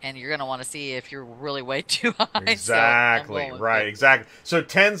 and you're going to want to see if you're really way too high. Exactly, so right, exactly. So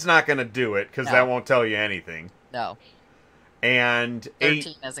 10's not going to do it because that won't tell you anything. No. And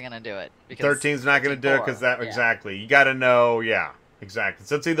 13 isn't going to do it. 13's not going to do it because exactly. You got to know, exactly.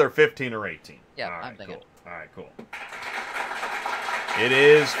 So it's either 15 or 18. Yeah, I'm thinking. Cool. All right, cool. It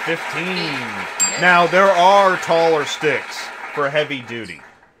is 15. Yeah. Now, there are taller sticks for heavy duty.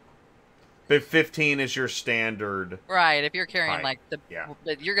 But 15 is your standard. Right, if you're carrying height.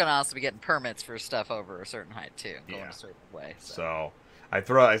 But you're going to also be getting permits for stuff over a certain height too, going a certain way. So I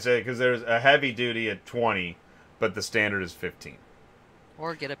say because there's a heavy duty at 20, but the standard is 15.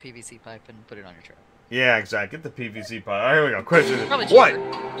 Or get a PVC pipe and put it on your truck. Yeah, exactly. Get the PVC pipe. Here we go. Question: What?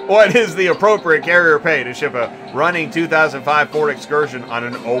 What is the appropriate carrier pay to ship a running 2005 Ford Excursion on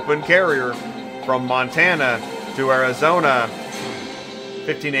an open carrier from Montana to Arizona?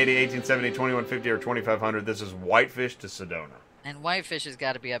 1580, 1870, 2150, or 2500. This is Whitefish to Sedona. And Whitefish has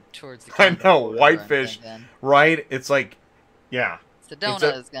got to be up towards the... I know, Whitefish, right? It's like, yeah.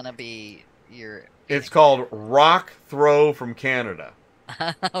 Sedona is going to be your... It's called Rock Throw from Canada.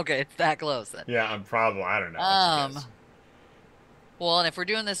 Okay, it's that close then. Yeah, I don't know. Well, and if we're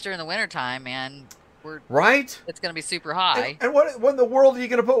doing this during the wintertime, man, right? It's going to be super high. And what in the world are you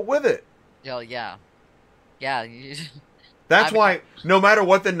going to put with it? Oh, yeah. Yeah, That's why no matter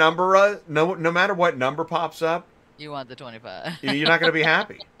what the number no matter what number pops up, you want the 25. You're not going to be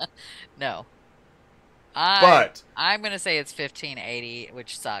happy. No. But I'm going to say it's 1580,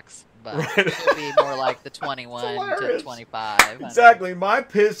 which sucks, but it should be more like the 21 to 25. Exactly. My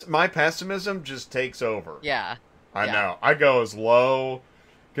pessimism just takes over. Yeah. I know. I go as low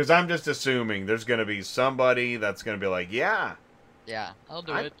because I'm just assuming there's going to be somebody that's going to be like, yeah, I'll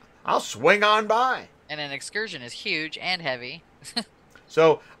do it. I'll swing on by. And an Excursion is huge and heavy.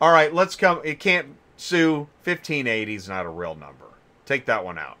 So, all right, let's come. It can't, Sue, 1580 is not a real number. Take that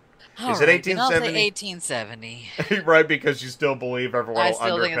one out. All is it 1870? I'll say 1870. Right, because you still believe everyone will undercut it? I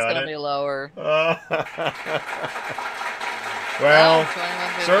still think it's going to be lower. Well,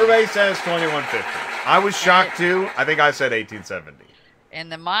 survey says 2150. I was shocked, too. I think I said 1870. And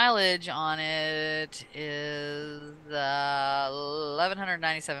the mileage on it is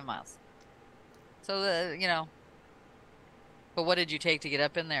 1,197 miles. So, But what did you take to get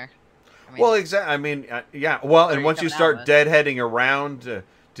up in there? I mean, Well, exactly. I mean, yeah. Well, what are and you once you coming out start with? deadheading around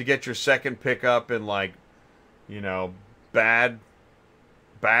to get your second pickup in, like, you know, bad Uh-huh.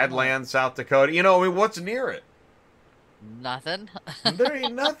 Badlands, South Dakota. You know, I mean, what's near it? Nothing. There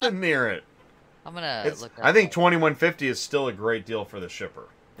ain't nothing near it. I'm gonna It's. look I up. think 2150 is still a great deal for the shipper.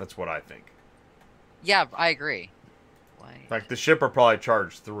 That's what I think. Yeah, I agree. Wait. Like, the shipper probably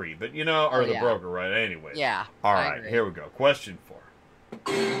charged 3, but you know, Oh or the yeah, broker, right? Anyways. yeah, All I right, agree. here we go. Question 4.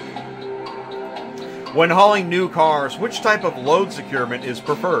 When hauling new cars, which type of load securement is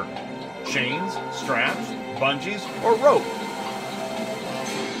preferred? Chains, straps, bungees, or rope?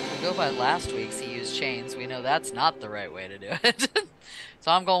 If we go by last week's, he used chains. We know that's not the right way to do it. So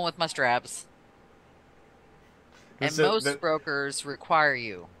I'm going with my straps. And This is, most brokers require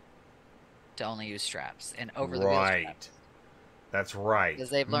you to only use straps and over-the-wheel straps right. That's right. because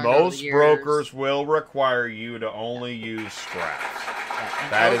they've learned over the Most years. brokers will require you to only use straps. Yeah,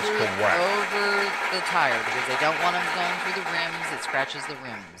 and That is over correct. the tire because they don't want them going through the rims. It scratches the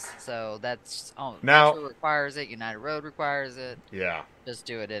rims. So that's Now, Metro requires it. United Road requires it. yeah. Just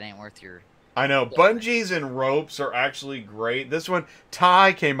do it. It ain't worth your. I know. Bungees and ropes are actually great. This one,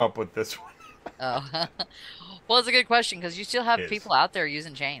 Ty came up with this one. Oh, well, it's a good question because you still have It is. people out there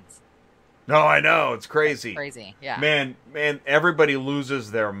using chains. No, I know. It's crazy. Crazy. Yeah. Man, everybody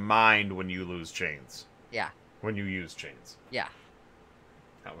loses their mind when you lose chains. Yeah. When you use chains. Yeah.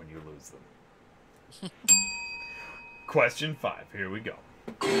 Not when you lose them. Question 5. Here we go.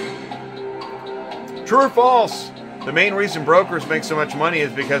 True or false? The main reason brokers make so much money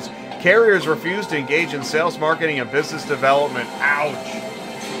is because carriers refuse to engage in sales, marketing, and business development. Ouch.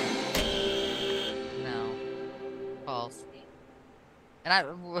 No. False. And I.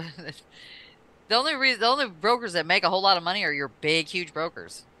 The only brokers that make a whole lot of money are your big, huge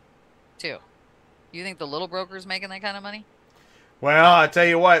brokers, too. You think the little brokers making that kind of money? Well, I tell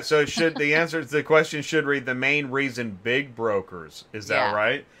you what. So the answer to the question should read the main reason big brokers. Is that Yeah.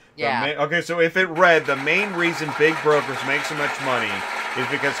 right? Yeah. Okay, so if it read the main reason big brokers make so much money is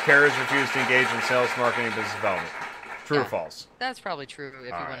because carriers refuse to engage in sales, marketing, and business development. True or Yeah. false? That's probably true if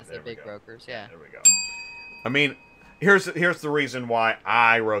you All want right, to say there we big go. brokers. Yeah. There we go. I mean, here's the reason why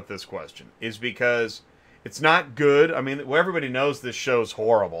I wrote this question is because it's not good. I mean, well, everybody knows this show's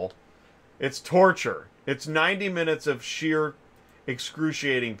horrible. It's torture. It's 90 minutes of sheer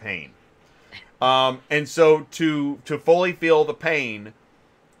excruciating pain. And so to fully feel the pain,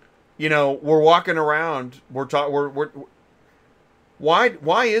 you know, we're walking around.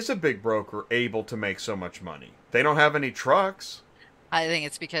 Why is a big broker able to make so much money? They don't have any trucks. I think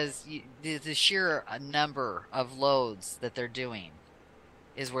it's because the sheer number of loads that they're doing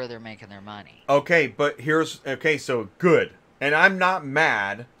is where they're making their money. Okay, but so good. And I'm not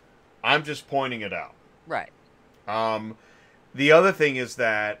mad. I'm just pointing it out. Right. The other thing is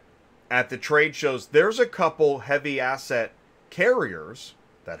that at the trade shows, there's a couple heavy asset carriers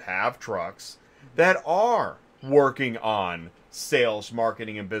that have trucks that are working on sales,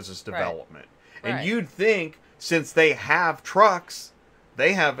 marketing, and business development. And Right. you'd think since they have trucks,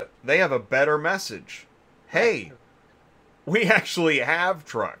 they have a better message. Hey, we actually have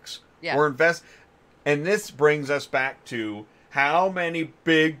trucks. Yeah. We're and this brings us back to how many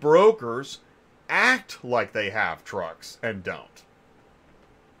big brokers act like they have trucks and don't.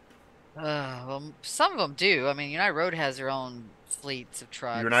 Well, some of them do. I mean, United Road has their own fleets of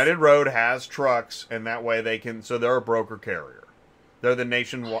trucks. United Road has trucks, and that way so they're a broker carrier. They're the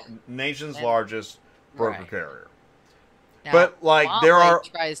nation's And- largest broker Right. carrier. Now, But, like, there Long are-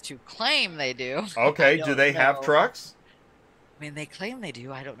 Lake tries to claim they do. Okay, I do they don't have know. trucks? I mean, they claim they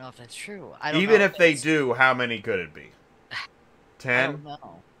do. I don't know if that's true. I don't Even know if they it's- do, how many could it be? I 10? don't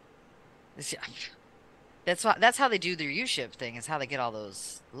know. That's how they do their U-ship thing. Is how they get all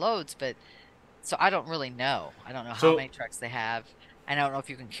those loads. But so I don't really know. I don't know So- how many trucks they have. I don't know if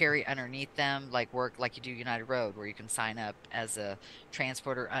you can carry underneath them, like work like you do United Road, where you can sign up as a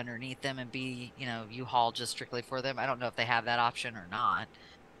transporter underneath them and be, you haul just strictly for them. I don't know if they have that option or not.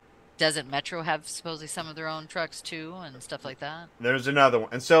 Doesn't Metro have supposedly some of their own trucks too and stuff like that? There's another one.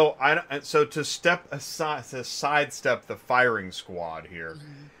 And so to sidestep the firing squad here,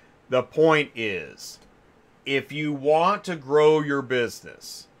 the point is, if you want to grow your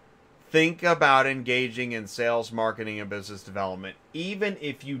business, think about engaging in sales, marketing, and business development. Even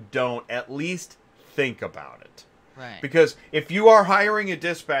if you don't, at least think about it. Right. Because if you are hiring a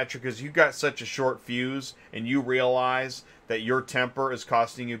dispatcher because you got such a short fuse and you realize that your temper is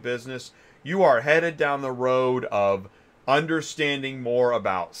costing you business, you are headed down the road of understanding more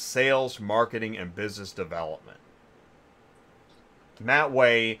about sales, marketing, and business development. And that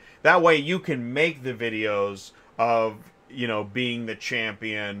way you can make the videos of, being the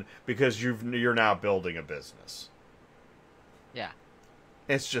champion because you're now building a business. Yeah.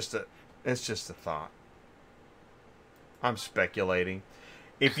 It's just a thought. I'm speculating.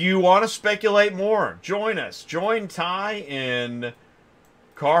 If you want to speculate more, join us. Join Ty in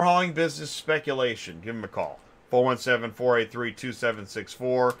car hauling business speculation. Give him a call.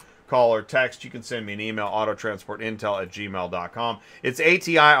 417-483-2764. Call or text. You can send me an email, autotransportintel@gmail.com. It's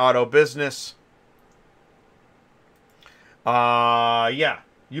ATI Auto Business. Yeah.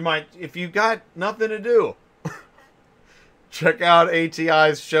 You might, if you've got nothing to do, check out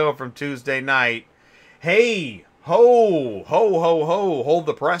ATI's show from Tuesday night. Hey, ho, ho, ho, ho, hold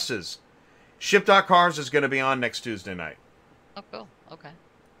the presses. Ship.Cars is going to be on next Tuesday night. Oh, cool. Okay.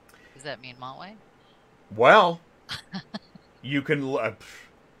 Does that mean Montway? Well, you can,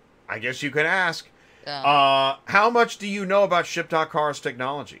 I guess you can ask. How much do you know about Ship.Cars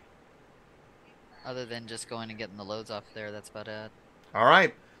technology? Other than just going and getting the loads off there, that's about it. All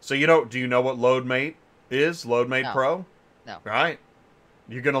right. So do you know what LoadMate is? LoadMate No. Pro? No. All right.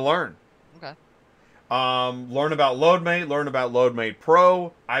 You're going to learn. Okay. Learn about LoadMate, learn about LoadMate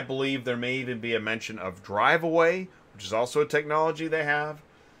Pro. I believe there may even be a mention of DriveAway, which is also a technology they have.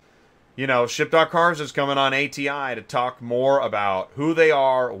 Ship.Cars is coming on ATI to talk more about who they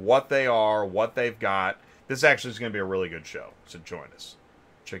are, what they've got. This actually is going to be a really good show, so join us.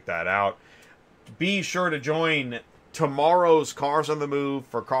 Check that out. Be sure to join tomorrow's Cars on the Move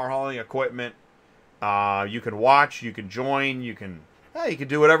for car hauling equipment. You can watch, you can join, you can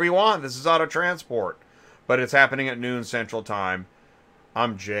do whatever you want. This is Auto Transport. But it's happening at noon Central Time.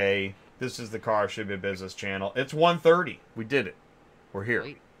 I'm Jay. This is the Car Should Be Business channel. It's 1:30. We did it. We're here.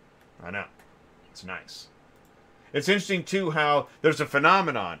 Sweet. I know. It's nice. It's interesting, too, how there's a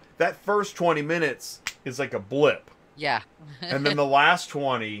phenomenon. That first 20 minutes is like a blip. Yeah. And then the last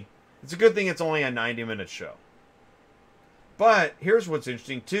 20, it's a good thing it's only a 90-minute show. But here's what's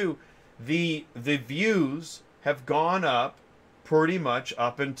interesting, too. The views have gone up pretty much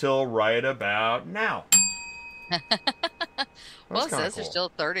up until right about now. Well, it says cool. there's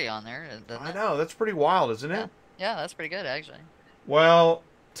still 30 on there, doesn't I it? know. That's pretty wild, isn't it? Yeah, that's pretty good, actually. Well,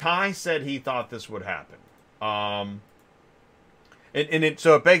 Ty said he thought this would happen. So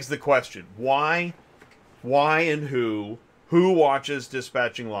it begs the question, why and who watches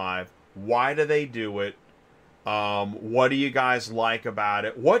Dispatching Live? Why do they do it? What do you guys like about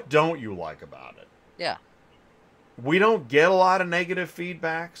it? What don't you like about it? Yeah. We don't get a lot of negative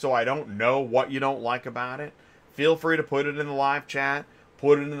feedback, so I don't know what you don't like about it. Feel free to put it in the live chat,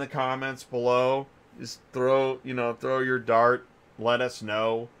 put it in the comments below. Just throw your dart, let us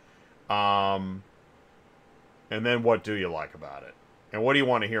know. And then what do you like about it? And what do you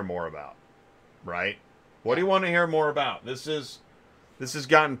want to hear more about? Right? What do you want to hear more about? This has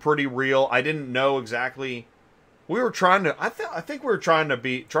gotten pretty real. I didn't know exactly. We were trying to. I think we were trying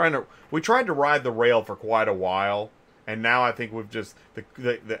to. We tried to ride the rail for quite a while, and now I think we've just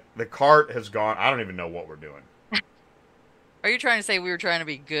the cart has gone. I don't even know what we're doing. Are you trying to say we were trying to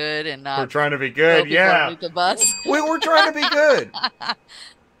be good and not? We're trying to be good. Yeah. The bus. We were trying to be good.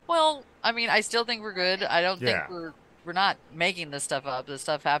 Well, I mean, I still think we're good. I don't think Yeah. we're not making this stuff up. This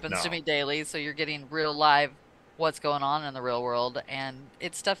stuff happens No. to me daily, so you're getting real live what's going on in the real world, and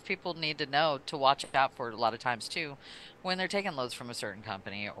it's stuff people need to know to watch out for a lot of times too when they're taking loads from a certain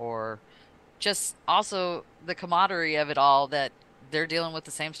company, or just also the camaraderie of it all, that they're dealing with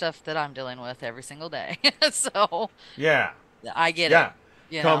the same stuff that I'm dealing with every single day. So Yeah. I get Yeah. it.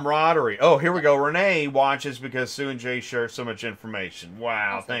 You know? Camaraderie. Oh, here we go. Renee watches because Sue and Jay share so much information.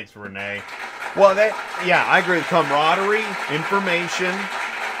 Wow, Awesome. thanks, Renee. Well, I agree with camaraderie, information.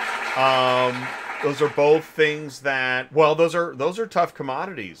 Those are both things that, well, those are tough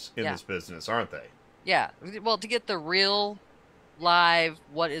commodities in Yeah. this business, aren't they? Yeah. Well, to get the real live,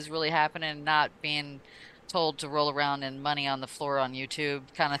 what is really happening, not being told to roll around in money on the floor on YouTube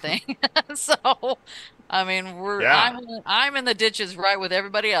kind of thing. So, I mean, Yeah. I'm in the ditches right with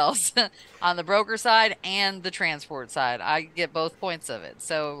everybody else on the broker side and the transport side. I get both points of it.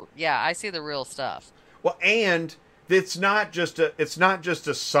 So, yeah, I see the real stuff. Well, and it's not just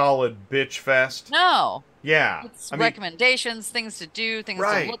a solid bitch fest. No. Yeah. It's I mean, recommendations, things to do, things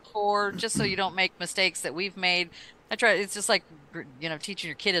Right. to look for, just so you don't make mistakes that we've made. It's just like, teaching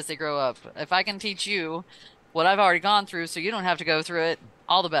your kid as they grow up. If I can teach you what I've already gone through so you don't have to go through it,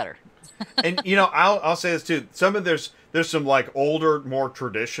 all the better. and I'll say this too. There's some like older, more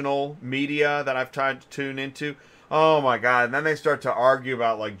traditional media that I've tried to tune into. Oh my God. And then they start to argue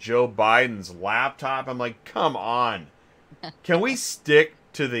about like Joe Biden's laptop. I'm like, come on. Can we stick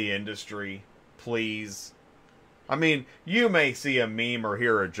to the industry, please? I mean, you may see a meme or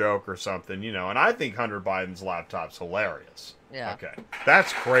hear a joke or something, you know, and I think Hunter Biden's laptop's hilarious. Yeah. Okay.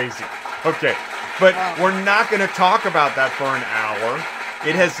 That's crazy. Okay. But we're not going to talk about that for an hour.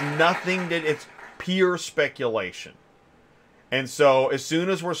 It has nothing that it's pure speculation. And so as soon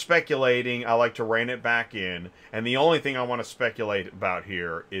as we're speculating, I like to rein it back in. And the only thing I want to speculate about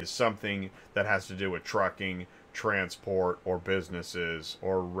here is something that has to do with trucking, transport, or businesses,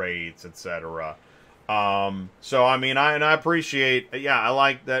 or rates, etc. So I mean, I appreciate, I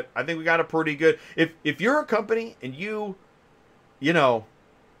like that. I think we got a pretty good, if you're a company and you know,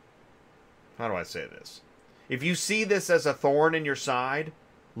 how do I say this? If you see this as a thorn in your side,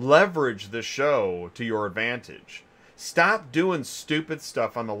 leverage the show to your advantage. Stop doing stupid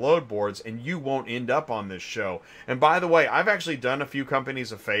stuff on the load boards and you won't end up on this show. And by the way, I've actually done a few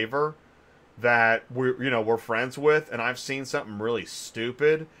companies a favor that we're friends with, and I've seen something really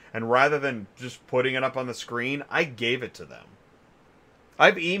stupid, and rather than just putting it up on the screen, I gave it to them.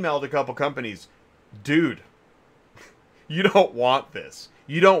 I've emailed a couple companies, dude, you don't want this.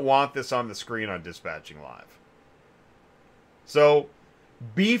 You don't want this on the screen on Dispatching Live. So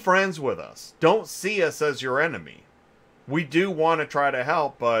be friends with us. Don't see us as your enemy. We do want to try to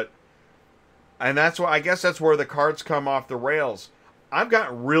help, and that's why, I guess that's where the cards come off the rails. I've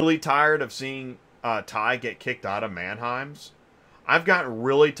gotten really tired of seeing Ty get kicked out of Mannheim's. I've gotten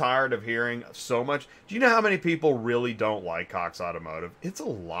really tired of hearing so much. Do you know how many people really don't like Cox Automotive? It's a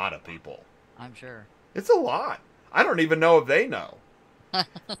lot of people. I'm sure. It's a lot. I don't even know if they know.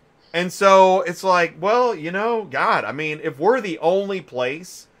 And so it's like, well, God, I mean, if we're the only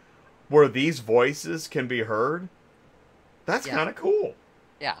place where these voices can be heard, that's kind of cool.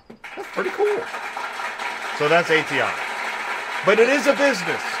 Yeah. That's pretty cool. So that's ATI. But it is a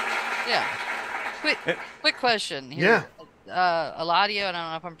business. Yeah. Quick question here. Yeah. Eladio, and I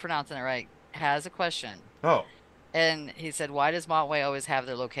don't know if I'm pronouncing it right, has a question. Oh. And he said, why does Montway always have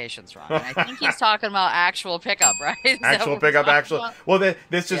their locations wrong? And I think he's talking about actual pickup, right? Actual pickup, actual. Well,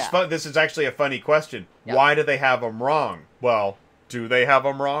 this is fun. This is actually a funny question. Yep. Why do they have them wrong? Well, do they have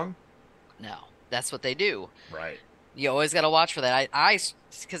them wrong? No. That's what they do. Right. You always got to watch for that. I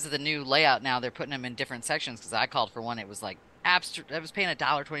because of the new layout now, they're putting them in different sections, because I called for one. It was like, I was paying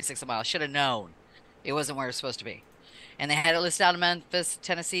 $1.26 a mile. Should have known it wasn't where it was supposed to be. And they had it listed out of Memphis,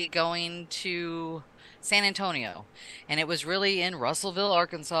 Tennessee, going to San Antonio. And it was really in Russellville,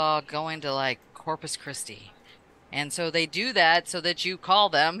 Arkansas, going to like Corpus Christi. And so they do that so that you call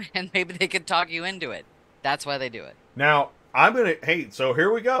them and maybe they can talk you into it. That's why they do it. Now, so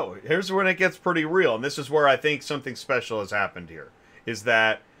here we go. Here's when it gets pretty real. And this is where I think something special has happened here. Is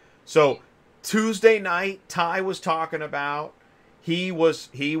that, so Tuesday night, Ty was talking about, he was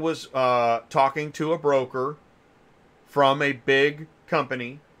talking to a broker from a big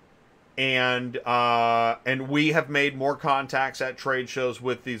company, and we have made more contacts at trade shows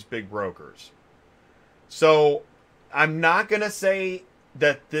with these big brokers. So I'm not going to say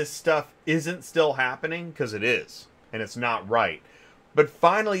that this stuff isn't still happening, because it is, and it's not right. But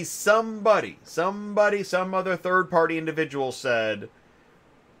finally some other third-party individual said,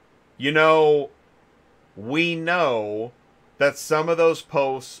 we know that some of those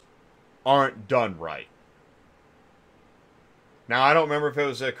posts aren't done right. Now, I don't remember if it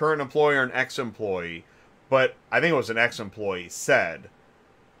was a current employee or an ex-employee, but I think it was an ex-employee said,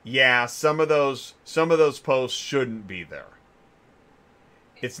 yeah, some of those posts shouldn't be there.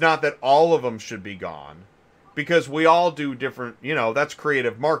 It's not that all of them should be gone, because we all do different, that's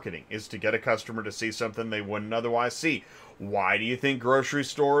creative marketing, is to get a customer to see something they wouldn't otherwise see. Why do you think grocery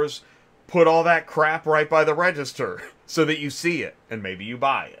stores put all that crap right by the register so that you see it and maybe you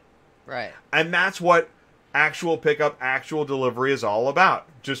buy it? Right. And that's what actual pickup, actual delivery is all about.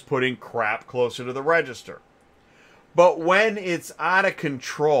 Just putting crap closer to the register. But when it's out of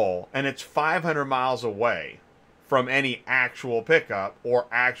control and it's 500 miles away from any actual pickup or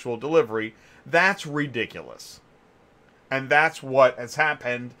actual delivery, that's ridiculous. And that's what has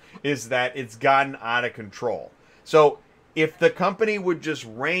happened, is that it's gotten out of control. So if the company would just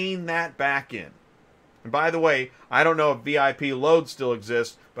rein that back in, and by the way, I don't know if VIP load still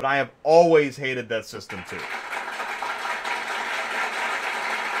exists, but I have always hated that system too.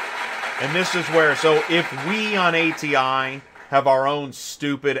 And this is where, so if we on ATI have our own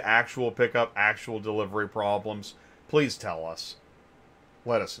stupid actual pickup, actual delivery problems, please tell us.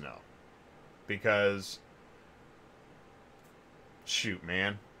 Let us know. Because, shoot,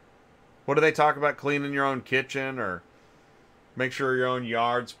 man. What do they talk about? Cleaning your own kitchen, or make sure your own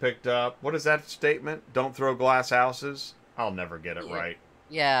yard's picked up? What is that statement? Don't throw glass houses? I'll never get it right.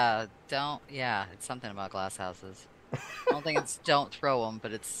 Yeah, it's something about glass houses. I don't think it's don't throw them,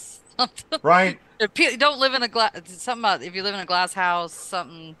 but it's something. Right? Don't live in a glass. Something about if you live in a glass house,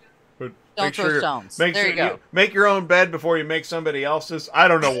 something. But Don't throw stones. There you go. Make your own bed before you make somebody else's. I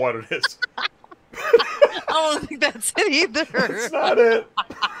don't know what it is. I don't think that's it either. That's not it.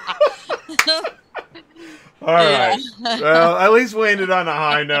 All right. Well, at least we ended on a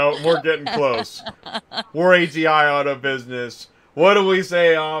high note. We're getting close. We're ATI Auto Business. What do we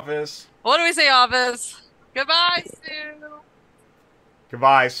say, office? What do we say, office? Goodbye, Sue.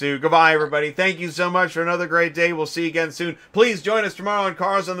 Goodbye, Sue. Goodbye, everybody. Thank you so much for another great day. We'll see you again soon. Please join us tomorrow on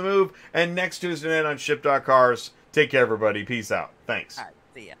Cars on the Move and next Tuesday night on Ship.Cars. Take care, everybody. Peace out. Thanks. All right.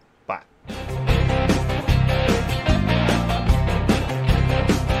 See ya. Bye.